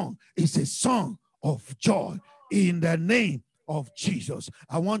song is a song of joy in the name of Jesus.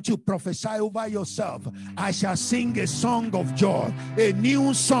 I want you to prophesy over yourself. I shall sing a song of joy, a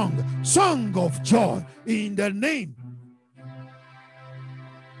new song of joy in the name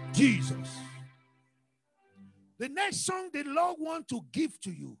of Jesus. The next song the Lord wants to give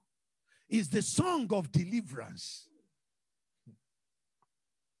to you is the song of deliverance.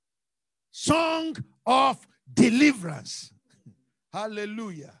 Song of deliverance.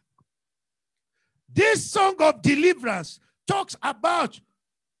 Hallelujah. This song of deliverance talks about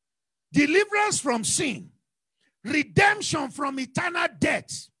deliverance from sin, redemption from eternal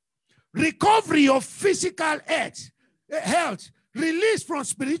death, recovery of physical health, release from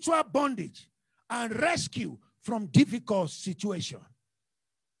spiritual bondage, and rescue from difficult situations.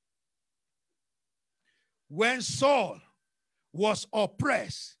 When Saul was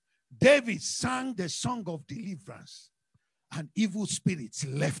oppressed, David sang the song of deliverance, and evil spirits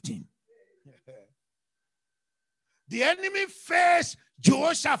left him. The enemy faced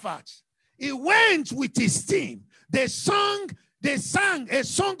Jehoshaphat. He went with his team. They sang a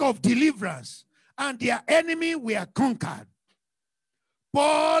song of deliverance, and their enemy were conquered.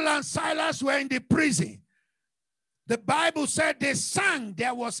 Paul and Silas were in the prison. The Bible said they sang,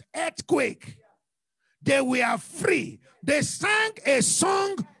 there was earthquake. They were free. They sang a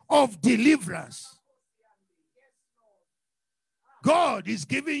song of deliverance. God is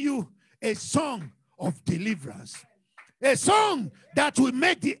giving you a song of deliverance. A song that will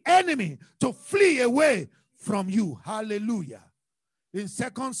make the enemy to flee away from you. Hallelujah. In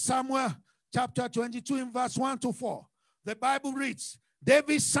 2 Samuel chapter 22 in verse 1 to 4, the Bible reads,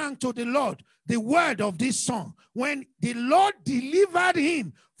 David sang to the Lord the word of this song when the Lord delivered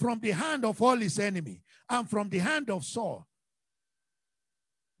him from the hand of all his enemies and from the hand of Saul.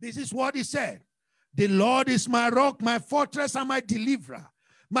 This is what he said. The Lord is my rock, my fortress, and my deliverer.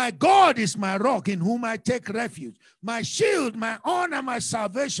 My God is my rock in whom I take refuge, my shield, my honor, my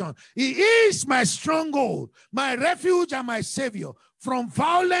salvation. He is my stronghold, my refuge and my savior. From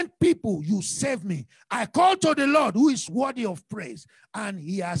violent people you save me. I call to the Lord who is worthy of praise, and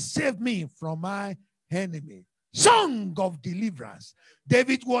he has saved me from my enemy. Song of deliverance.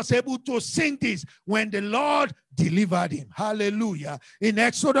 David was able to sing this when the Lord delivered him. Hallelujah. In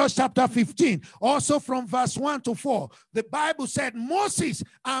Exodus chapter 15, also from verse 1 to 4, the Bible said Moses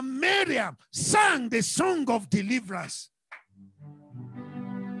and Miriam sang the song of deliverance.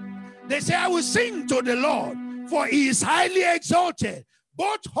 They say, I will sing to the Lord, for he is highly exalted.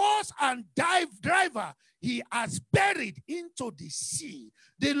 Both horse and driver he has buried into the sea.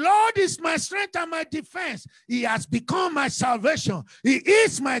 The Lord is my strength and my defense. He has become my salvation. He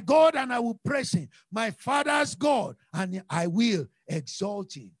is my God, and I will praise him. My Father's God, and I will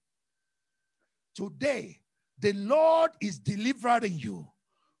exalt him. Today, the Lord is delivering you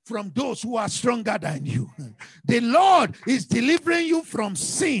from those who are stronger than you. The Lord is delivering you from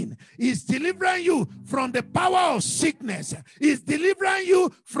sin. He's delivering you from the power of sickness. He's delivering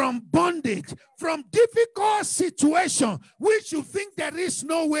you from bondage, from difficult situation which you think there is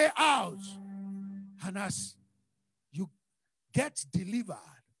no way out. And as you get delivered,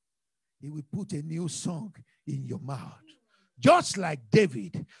 he will put a new song in your mouth. Just like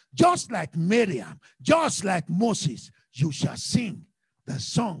David, just like Miriam, just like Moses, you shall sing the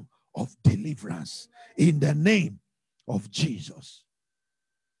song of deliverance in the name of Jesus.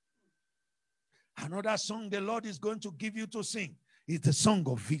 Another song the Lord is going to give you to sing is the song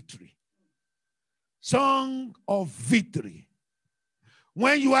of victory. Song of victory.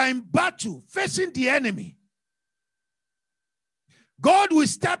 When you are in battle facing the enemy, God will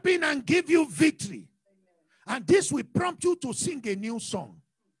step in and give you victory. And this will prompt you to sing a new song.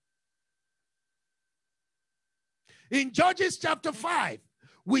 In Judges chapter 5,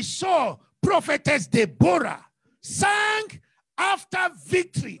 we saw prophetess Deborah sang after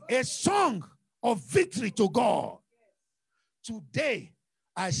victory a song of victory to God. Today,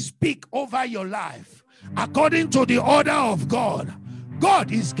 I speak over your life. According to the order of God,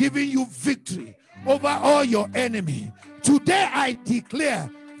 God is giving you victory over all your enemy. Today, I declare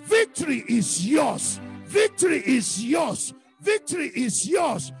victory is yours. Victory is yours. Victory is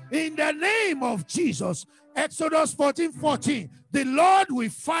yours in the name of Jesus. Exodus 14:14. The Lord will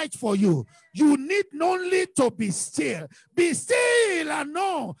fight for you. You need only to be still. Be still and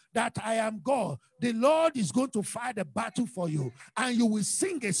know that I am God. The Lord is going to fight the battle for you, and you will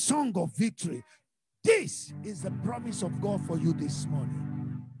sing a song of victory. This is the promise of God for you this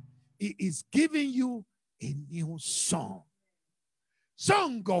morning. He is giving you a new song.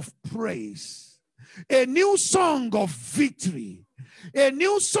 Song of praise. A new song of victory. A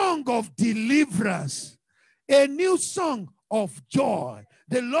new song of deliverance. A new song of joy.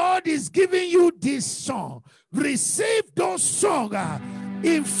 The Lord is giving you this song. Receive those songs.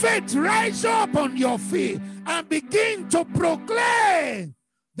 In faith, rise up on your feet and begin to proclaim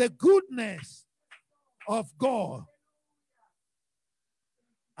the goodness of God.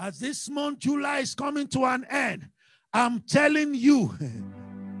 As this month, July, is coming to an end, I'm telling you,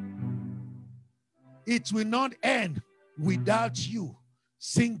 it will not end without you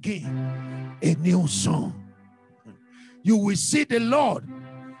singing a new song. You will see the Lord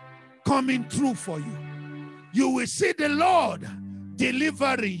coming through for you. You will see the Lord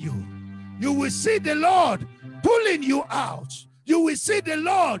delivering you. You will see the Lord pulling you out. You will see the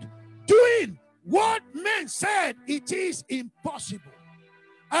Lord doing what men said it is impossible.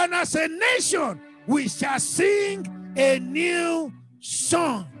 And as a nation, we shall sing a new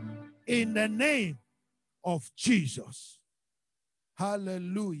song in the name of Jesus.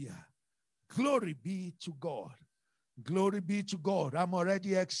 Hallelujah. Glory be to God. Glory be to God. I'm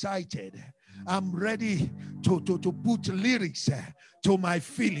already excited. I'm ready to put lyrics to my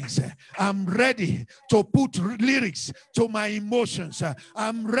feelings. I'm ready to put lyrics to my emotions.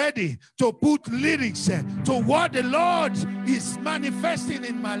 I'm ready to put lyrics to what the Lord is manifesting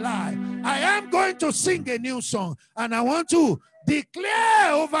in my life. I am going to sing a new song, and I want to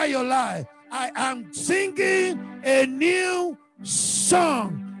declare over your life, I am singing a new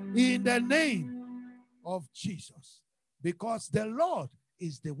song in the name of Jesus. Because the Lord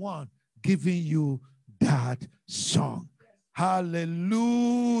is the one giving you that song.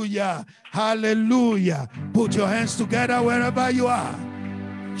 Hallelujah. Hallelujah. Put your hands together wherever you are.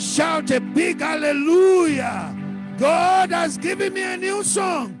 Shout a big hallelujah. God has given me a new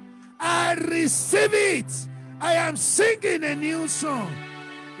song. I receive it. I am singing a new song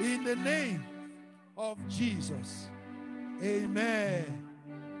in the name of Jesus. Amen.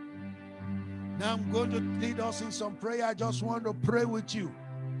 Now I'm going to lead us in some prayer. I just want to pray with you.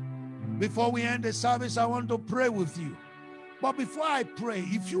 Before we end the service, I want to pray with you. But before I pray,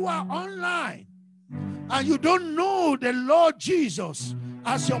 if you are online and you don't know the Lord Jesus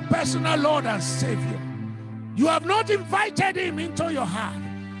as your personal Lord and Savior, you have not invited him into your heart.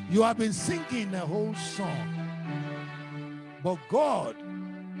 You have been singing a whole song. But God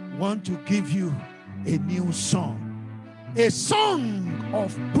wants to give you a new song. A song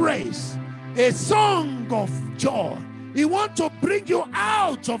of praise. A song of joy. He wants to bring you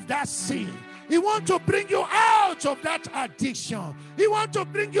out of that sin. He wants to bring you out of that addiction. He wants to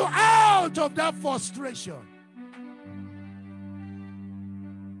bring you out of that frustration.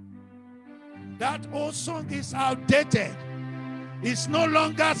 That old song is outdated. It's no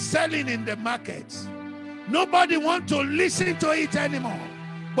longer selling in the markets. Nobody wants to listen to it anymore.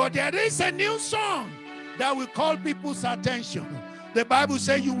 But there is a new song that will call people's attention. The Bible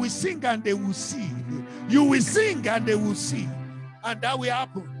says you will sing and they will see. You will sing and they will see. And that will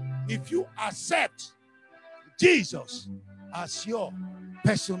happen if you accept Jesus as your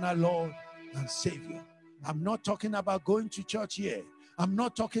personal Lord and Savior. I'm not talking about going to church here. I'm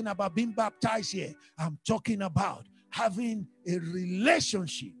not talking about being baptized here. I'm talking about having a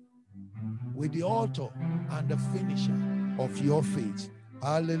relationship with the author and the finisher of your faith.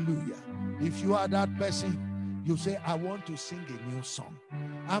 Hallelujah. If you are that person, you say, I want to sing a new song.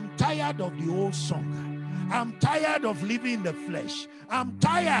 I'm tired of the old song. I'm tired of living in the flesh. I'm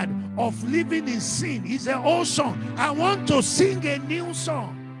tired of living in sin. It's an old song. I want to sing a new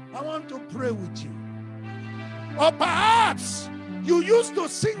song. I want to pray with you. Or perhaps you used to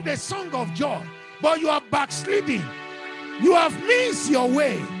sing the song of joy, but you are backsliding. You have missed your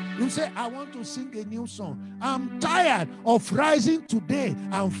way. You say, I want to sing a new song. I'm tired of rising today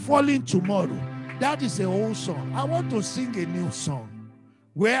and falling tomorrow. That is an old song. I want to sing a new song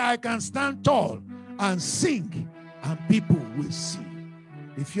where I can stand tall and sing and people will see.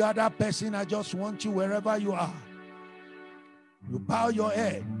 If you are that person, I just want you wherever you are. You bow your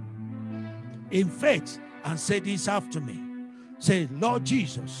head in faith and say this after me. Say, Lord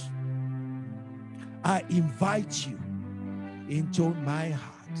Jesus, I invite you into my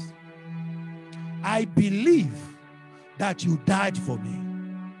heart. I believe that you died for me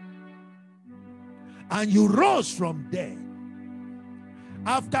and you rose from dead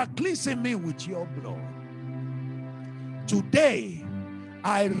after cleansing me with your blood. Today,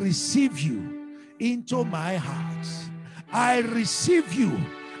 I receive you into my heart. I receive you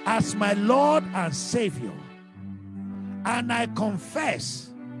as my Lord and Savior. And I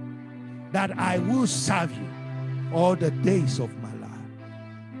confess that I will serve you all the days of my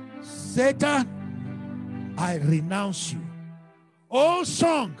life. Satan, I renounce you. Oh,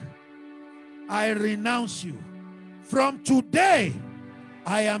 song, I renounce you. From today,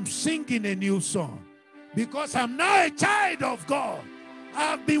 I am singing a new song because I'm now a child of God.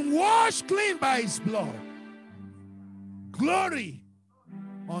 I've been washed clean by his blood. Glory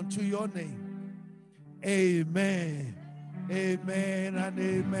unto your name. Amen. Amen and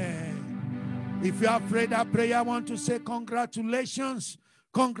amen. If you have prayed that prayer, I want to say congratulations.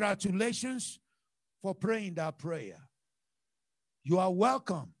 Congratulations for praying that prayer. You are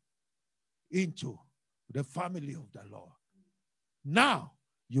welcome into the family of the Lord. Now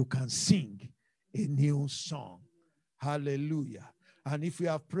you can sing a new song. Hallelujah. And if you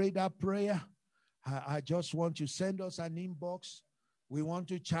have prayed that prayer, I just want you to send us an inbox. We want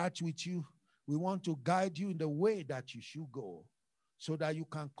to chat with you. We want to guide you in the way that you should go so that you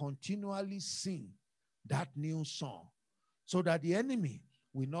can continually sing that new song so that the enemy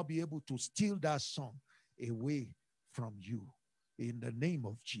will not be able to steal that song away from you. In the name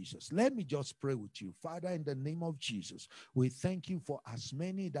of Jesus. Let me just pray with you. Father, in the name of Jesus, we thank you for as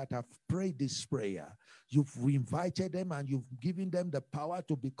many that have prayed this prayer. You've invited them and you've given them the power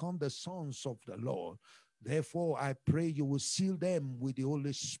to become the sons of the Lord. Therefore, I pray you will seal them with the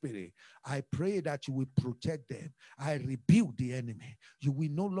Holy Spirit. I pray that you will protect them. I rebuke the enemy. You will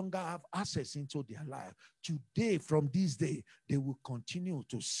no longer have access into their life. Today, from this day, they will continue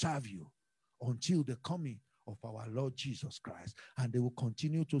to serve you until the coming of our Lord Jesus Christ. And they will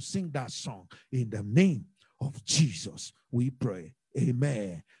continue to sing that song. In the name of Jesus, we pray.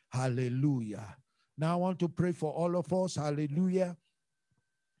 Amen. Hallelujah. Now I want to pray for all of us. Hallelujah.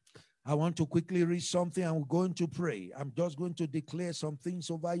 I want to quickly read something and we're going to pray. I'm just going to declare some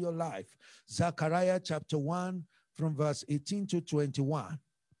things over your life. Zechariah chapter 1 from verse 18 to 21.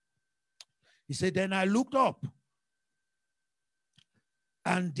 He said, then I looked up,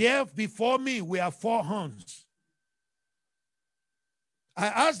 and there before me were 4 horns. I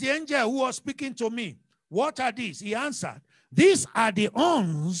asked the angel who was speaking to me, what are these? He answered, these are the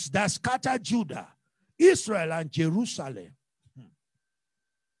horns that scattered Judah, Israel, and Jerusalem.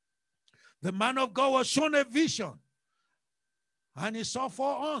 The man of God was shown a vision, and he saw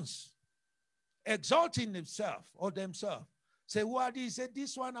 4 horns exalting himself or themselves. Say, who are these? He said,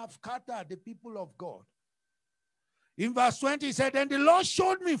 this one have scattered the people of God. In verse 20, he said, then the Lord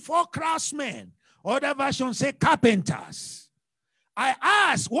showed me 4 craftsmen. Other versions say carpenters. I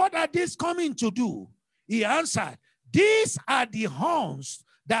asked, what are these coming to do? He answered, these are the horns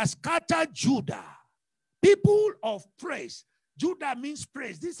that scattered Judah. People of praise. Judah means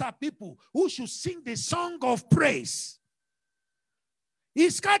praise. These are people who should sing the song of praise. He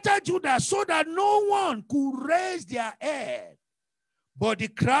scattered Judah so that no one could raise their head. But the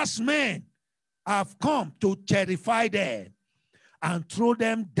craftsmen have come to terrify them and throw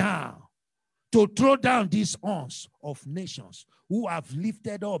them down. To throw down these horns of nations who have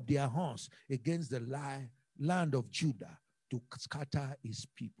lifted up their horns against the land of Judah to scatter his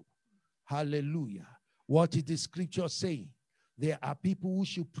people. Hallelujah. What is the scripture saying? There are people who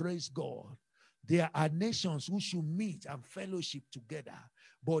should praise God. There are nations who should meet and fellowship together.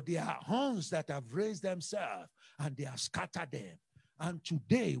 But there are horns that have raised themselves and they have scattered them. And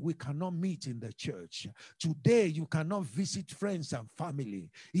today we cannot meet in the church. Today you cannot visit friends and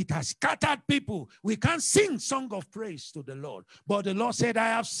family. It has scattered people. We can't sing song of praise to the Lord. But the Lord said, I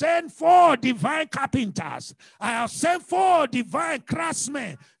have sent 4 divine carpenters. I have sent 4 divine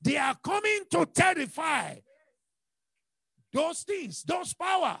craftsmen. They are coming to terrify those things, those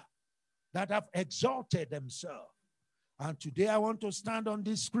power that have exalted themselves. And today I want to stand on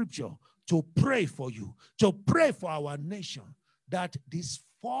this scripture to pray for you, to pray for our nation, that these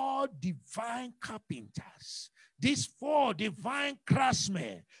 4 divine carpenters, these 4 divine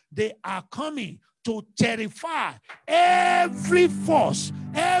craftsmen, they are coming to terrify every force,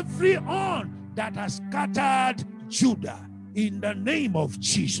 every horn that has scattered Judah in the name of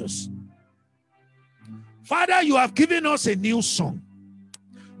Jesus. Father, you have given us a new song.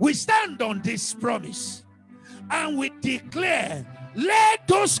 We stand on this promise and we declare, let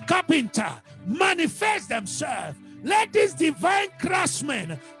those carpenters manifest themselves. Let these divine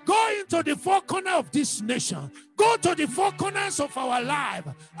craftsmen go into the 4 corners of this nation, go to the 4 corners of our life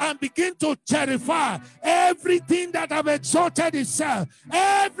and begin to terrify everything that have exalted itself,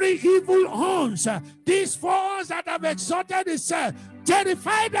 every evil horns, these 4 horns that have exalted itself,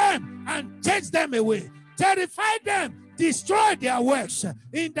 terrify them and chase them away. Terrify them, destroy their works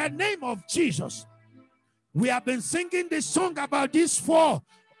in the name of Jesus. We have been singing this song about these 4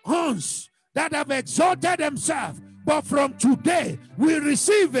 horns that have exalted themselves. But from today, we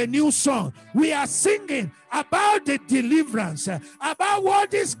receive a new song. We are singing about the deliverance, about what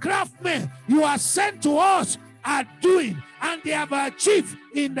these craftsmen you are sent to us are doing, and they have achieved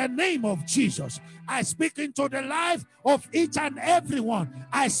in the name of Jesus. I speak into the life of each and every one.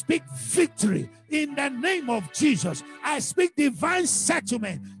 I speak victory in the name of Jesus. I speak divine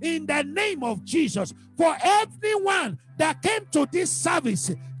settlement in the name of Jesus. For everyone that came to this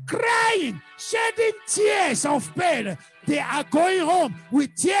service crying, shedding tears of pain, they are going home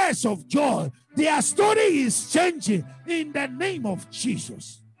with tears of joy. Their story is changing in the name of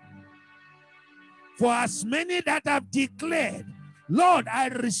Jesus. For as many that have declared, Lord, I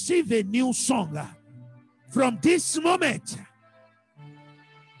receive a new song. From this moment,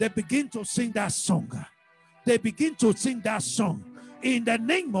 they begin to sing that song. They begin to sing that song in the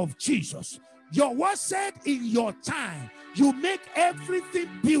name of Jesus. Your word said in your time, you make everything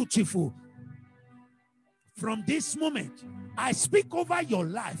beautiful. From this moment, I speak over your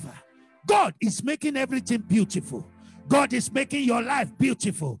life. God is making everything beautiful. God is making your life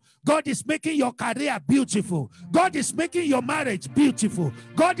beautiful. God is making your career beautiful. God is making your marriage beautiful.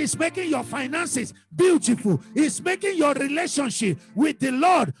 God is making your finances beautiful. He's making your relationship with the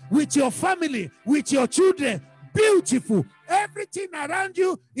Lord, with your family, with your children beautiful. Everything around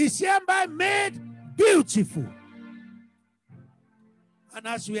you is hereby made beautiful. And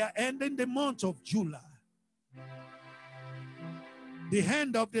as we are ending the month of July, the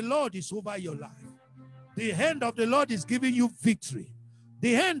hand of the Lord is over your life. The hand of the Lord is giving you victory.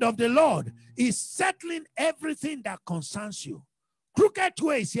 The hand of the Lord is settling everything that concerns you. Crooked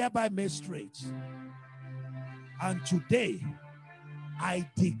way is hereby made straight. And today, I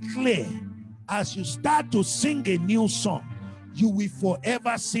declare, as you start to sing a new song, you will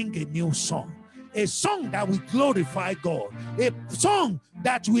forever sing a new song. A song that will glorify God. A song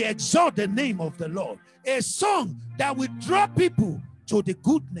that will exalt the name of the Lord. A song that will draw people to the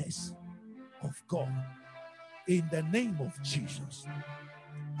goodness of God. In the name of Jesus.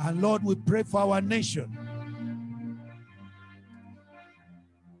 And Lord, we pray for our nation.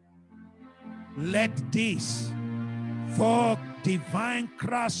 Let these 4 divine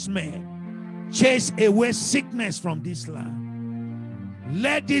craftsmen chase away sickness from this land.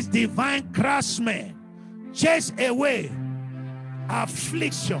 Let these divine craftsmen chase away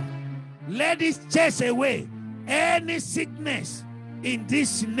affliction. Let this chase away any sickness in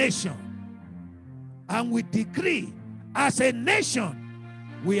this nation. And we decree, as a nation,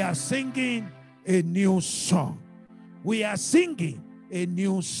 we are singing a new song. We are singing a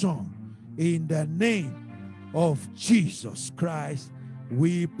new song. In the name of Jesus Christ,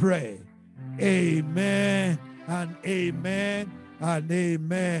 we pray. Amen and amen and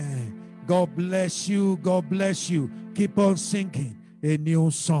amen. God bless you. God bless you. Keep on singing a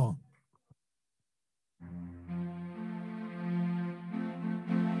new song.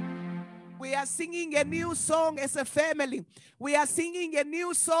 We are singing a new song as a family. We are singing a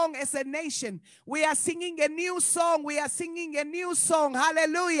new song as a nation. We are singing a new song. We are singing a new song.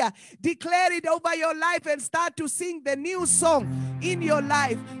 Hallelujah. Declare it over your life and start to sing the new song in your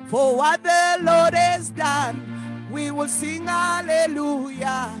life. For what the Lord has done, we will sing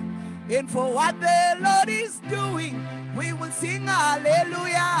hallelujah. And for what the Lord is doing, we will sing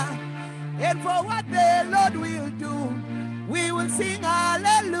hallelujah. And for what the Lord will do, we will sing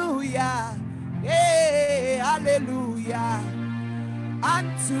hallelujah. Hey, hallelujah.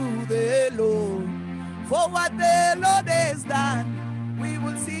 Unto the Lord. For what the Lord has done, we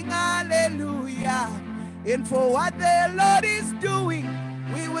will sing hallelujah. And for what the Lord is doing,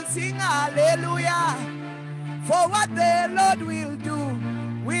 we will sing hallelujah. For what the Lord will do,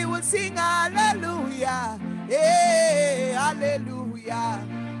 we will sing hallelujah. Hey, hallelujah.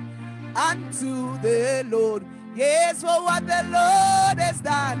 Unto the Lord. Yes, for what the Lord has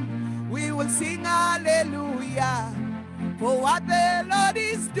done, we will sing hallelujah. For what the Lord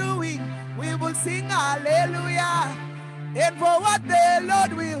is doing, we will sing hallelujah. And for what the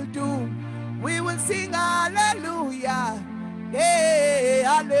Lord will do, we will sing hallelujah. Hey,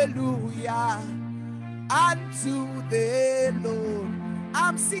 hallelujah. Unto the Lord.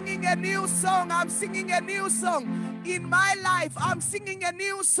 I'm singing a new song. I'm singing a new song in my life. I'm singing a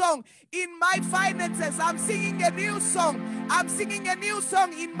new song in my finances. I'm singing a new song. I'm singing a new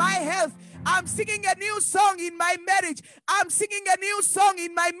song in my health. I'm singing a new song in my marriage. I'm singing a new song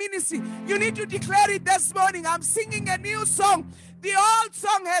in my ministry. You need to declare it this morning. I'm singing a new song. The old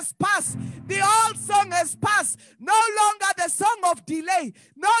song has passed. The old song has passed. No longer the song of delay.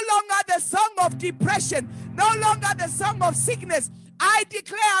 No longer the song of depression. No longer the song of sickness. I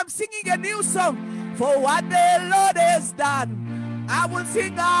declare I'm singing a new song. For what the Lord has done, I will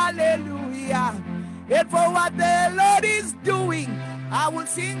sing hallelujah. And for what the Lord is doing, I will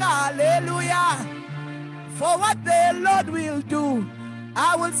sing hallelujah. For what the Lord will do,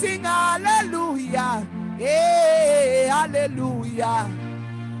 I will sing hallelujah. Hey, hallelujah.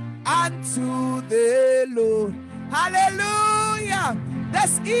 Unto the Lord. Hallelujah.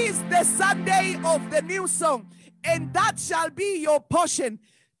 This is the Sunday of the new song. And that shall be your portion.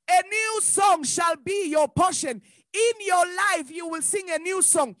 A new song shall be your portion. In your life, you will sing a new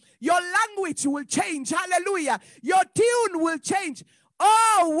song. Your language will change. Hallelujah. Your tune will change.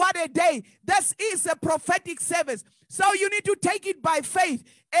 Oh, what a day. This is a prophetic service. So you need to take it by faith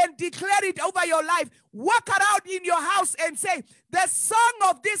and declare it over your life. Walk around in your house and say, the song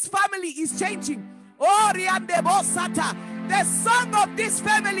of this family is changing. Oh, Riandebosata. The song of this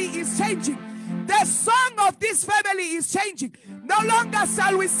family is changing. The song of this family is changing. No longer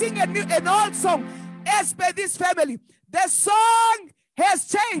shall we sing an old song as per this family. The song has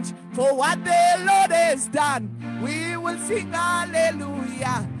changed. For what the Lord has done, we will sing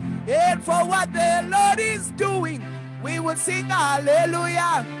hallelujah. And for what the Lord is doing, we will sing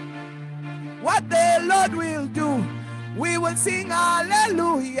hallelujah. What the Lord will do, we will sing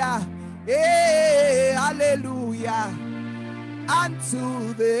hallelujah. Hey, hallelujah.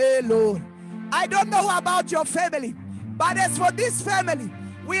 Unto the Lord. I don't know about your family, but as for this family,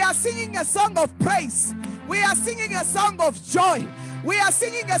 we are singing a song of praise. We are singing a song of joy. We are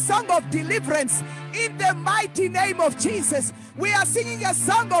singing a song of deliverance in the mighty name of Jesus. We are singing a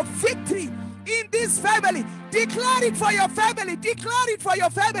song of victory in this family. Declare it for your family. Declare it for your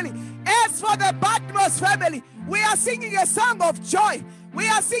family. As for the Badmos family, we are singing a song of joy. We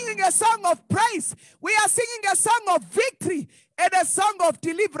are singing a song of praise. We are singing a song of victory. and a song of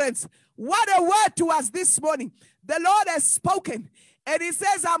deliverance. What a word to us this morning. The Lord has spoken, and he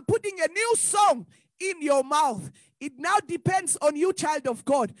says, I'm putting a new song in your mouth. It now depends on you, child of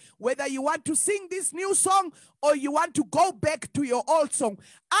God, whether you want to sing this new song or you want to go back to your old song.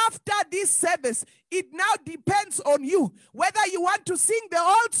 After this service, it now depends on you, whether you want to sing the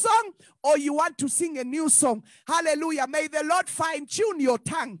old song or you want to sing a new song. Hallelujah. May the Lord fine-tune your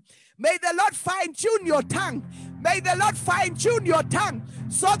tongue. May the Lord fine-tune your tongue. May the Lord fine-tune your tongue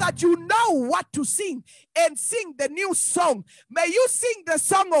so that you know what to sing and sing the new song. May you sing the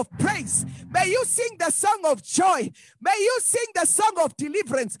song of praise. May you sing the song of joy. May you sing the song of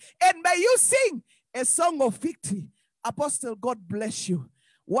deliverance. And may you sing a song of victory. Apostle, God bless you.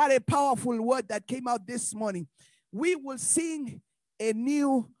 What a powerful word that came out this morning. We will sing a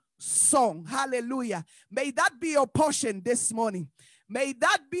new song. Hallelujah. May that be your portion this morning. May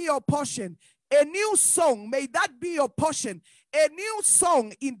that be your portion. A new song. May that be your portion. A new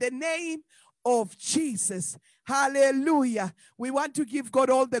song in the name of Jesus. Hallelujah. We want to give God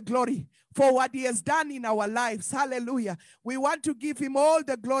all the glory for what he has done in our lives. Hallelujah. We want to give him all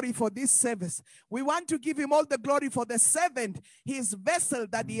the glory for this service. We want to give him all the glory for the servant, his vessel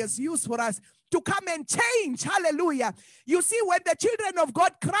that he has used for us to come and change. Hallelujah. You see, when the children of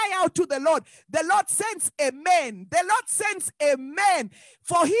God cry out to the Lord sends a man. The Lord sends a man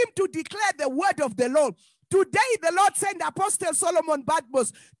for him to declare the word of the Lord. Today, the Lord sent Apostle Solomon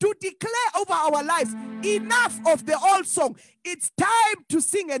Badmos to declare over our lives, enough of the old song. It's time to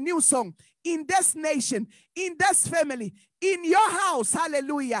sing a new song in this nation, in this family, in your house.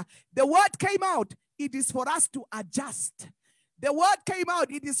 Hallelujah. The word came out. It is for us to adjust. The word came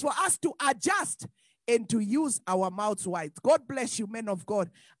out. It is for us to adjust and to use our mouths wide. God bless you, men of God.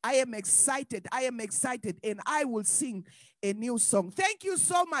 I am excited. I am excited, and I will sing a new song. Thank you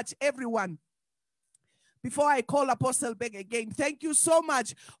so much, everyone. Before I call Apostle back again, thank you so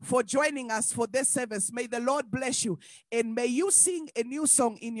much for joining us for this service. May the Lord bless you, and may you sing a new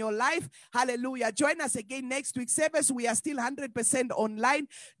song in your life. Hallelujah. Join us again next week's service. We are still 100% online.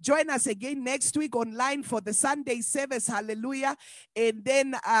 Join us again next week online for the Sunday service. Hallelujah. And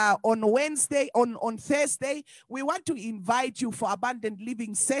then on Thursday, we want to invite you for Abundant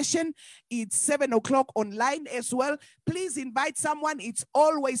Living session. It's 7 o'clock online as well. Please invite someone. It's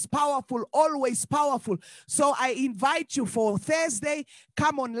always powerful, always powerful. So I invite you for Thursday,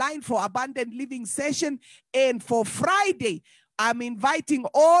 come online for Abundant Living session. And for Friday, I'm inviting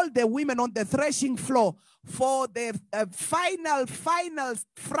all the women on the threshing floor for the final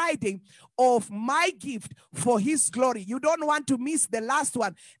Friday of my gift for his glory. You don't want to miss the last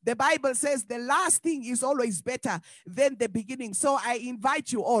one. The Bible says the last thing is always better than the beginning. So I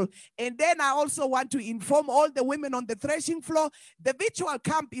invite you all. And then I also want to inform all the women on the threshing floor, the virtual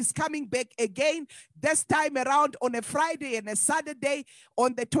camp is coming back again, this time around on a Friday and a Saturday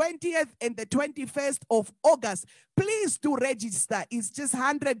on the 20th and the 21st of August. Please do register. It's just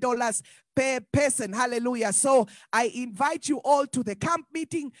 $100 per person. Hallelujah. So I invite you all to the camp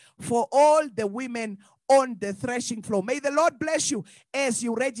meeting for all the women on the threshing floor. May the Lord bless you as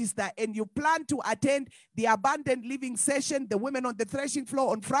you register and you plan to attend the Abundant Living session, the women on the threshing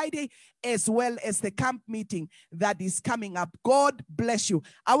floor on Friday, as well as the camp meeting that is coming up. God bless you.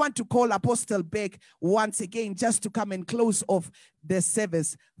 I want to call Apostle Beck once again just to come and close off the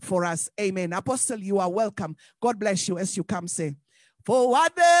service for us. Amen. Apostle, you are welcome. God bless you as you come say, for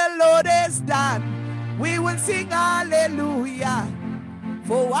what the Lord has done, we will sing hallelujah.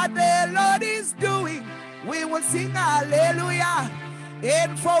 For what the Lord is doing, we will sing hallelujah.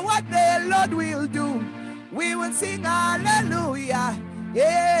 And for what the Lord will do, we will sing hallelujah.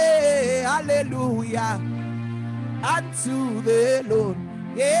 Yeah, hallelujah. Unto the Lord.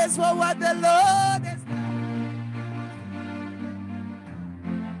 Yes, for what the Lord has done.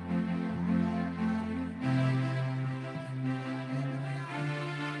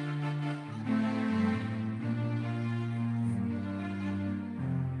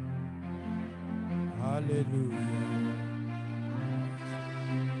 Hallelujah.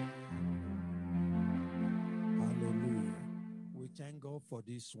 Hallelujah. We thank God for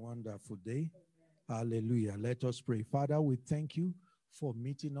this wonderful day. Hallelujah. Let us pray. Father, we thank you for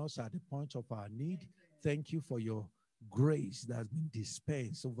meeting us at the point of our need. Thank you for your grace that has been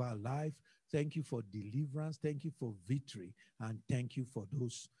dispensed over our life. Thank you for deliverance. Thank you for victory. And thank you for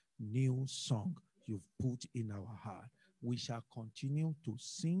those new songs you've put in our heart. We shall continue to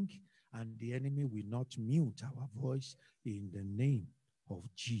sing, and the enemy will not mute our voice in the name of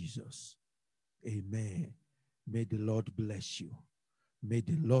Jesus. Amen. May the Lord bless you. May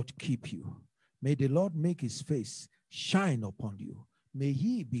the Lord keep you. May the Lord make his face shine upon you. May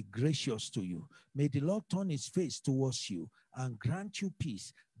he be gracious to you. May the Lord turn his face towards you and grant you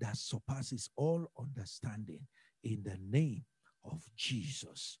peace that surpasses all understanding. In the name of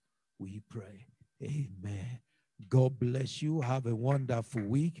Jesus, we pray. Amen. God bless you. Have a wonderful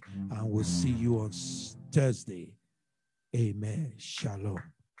week, and we'll see you on Thursday. Amen. Shalom.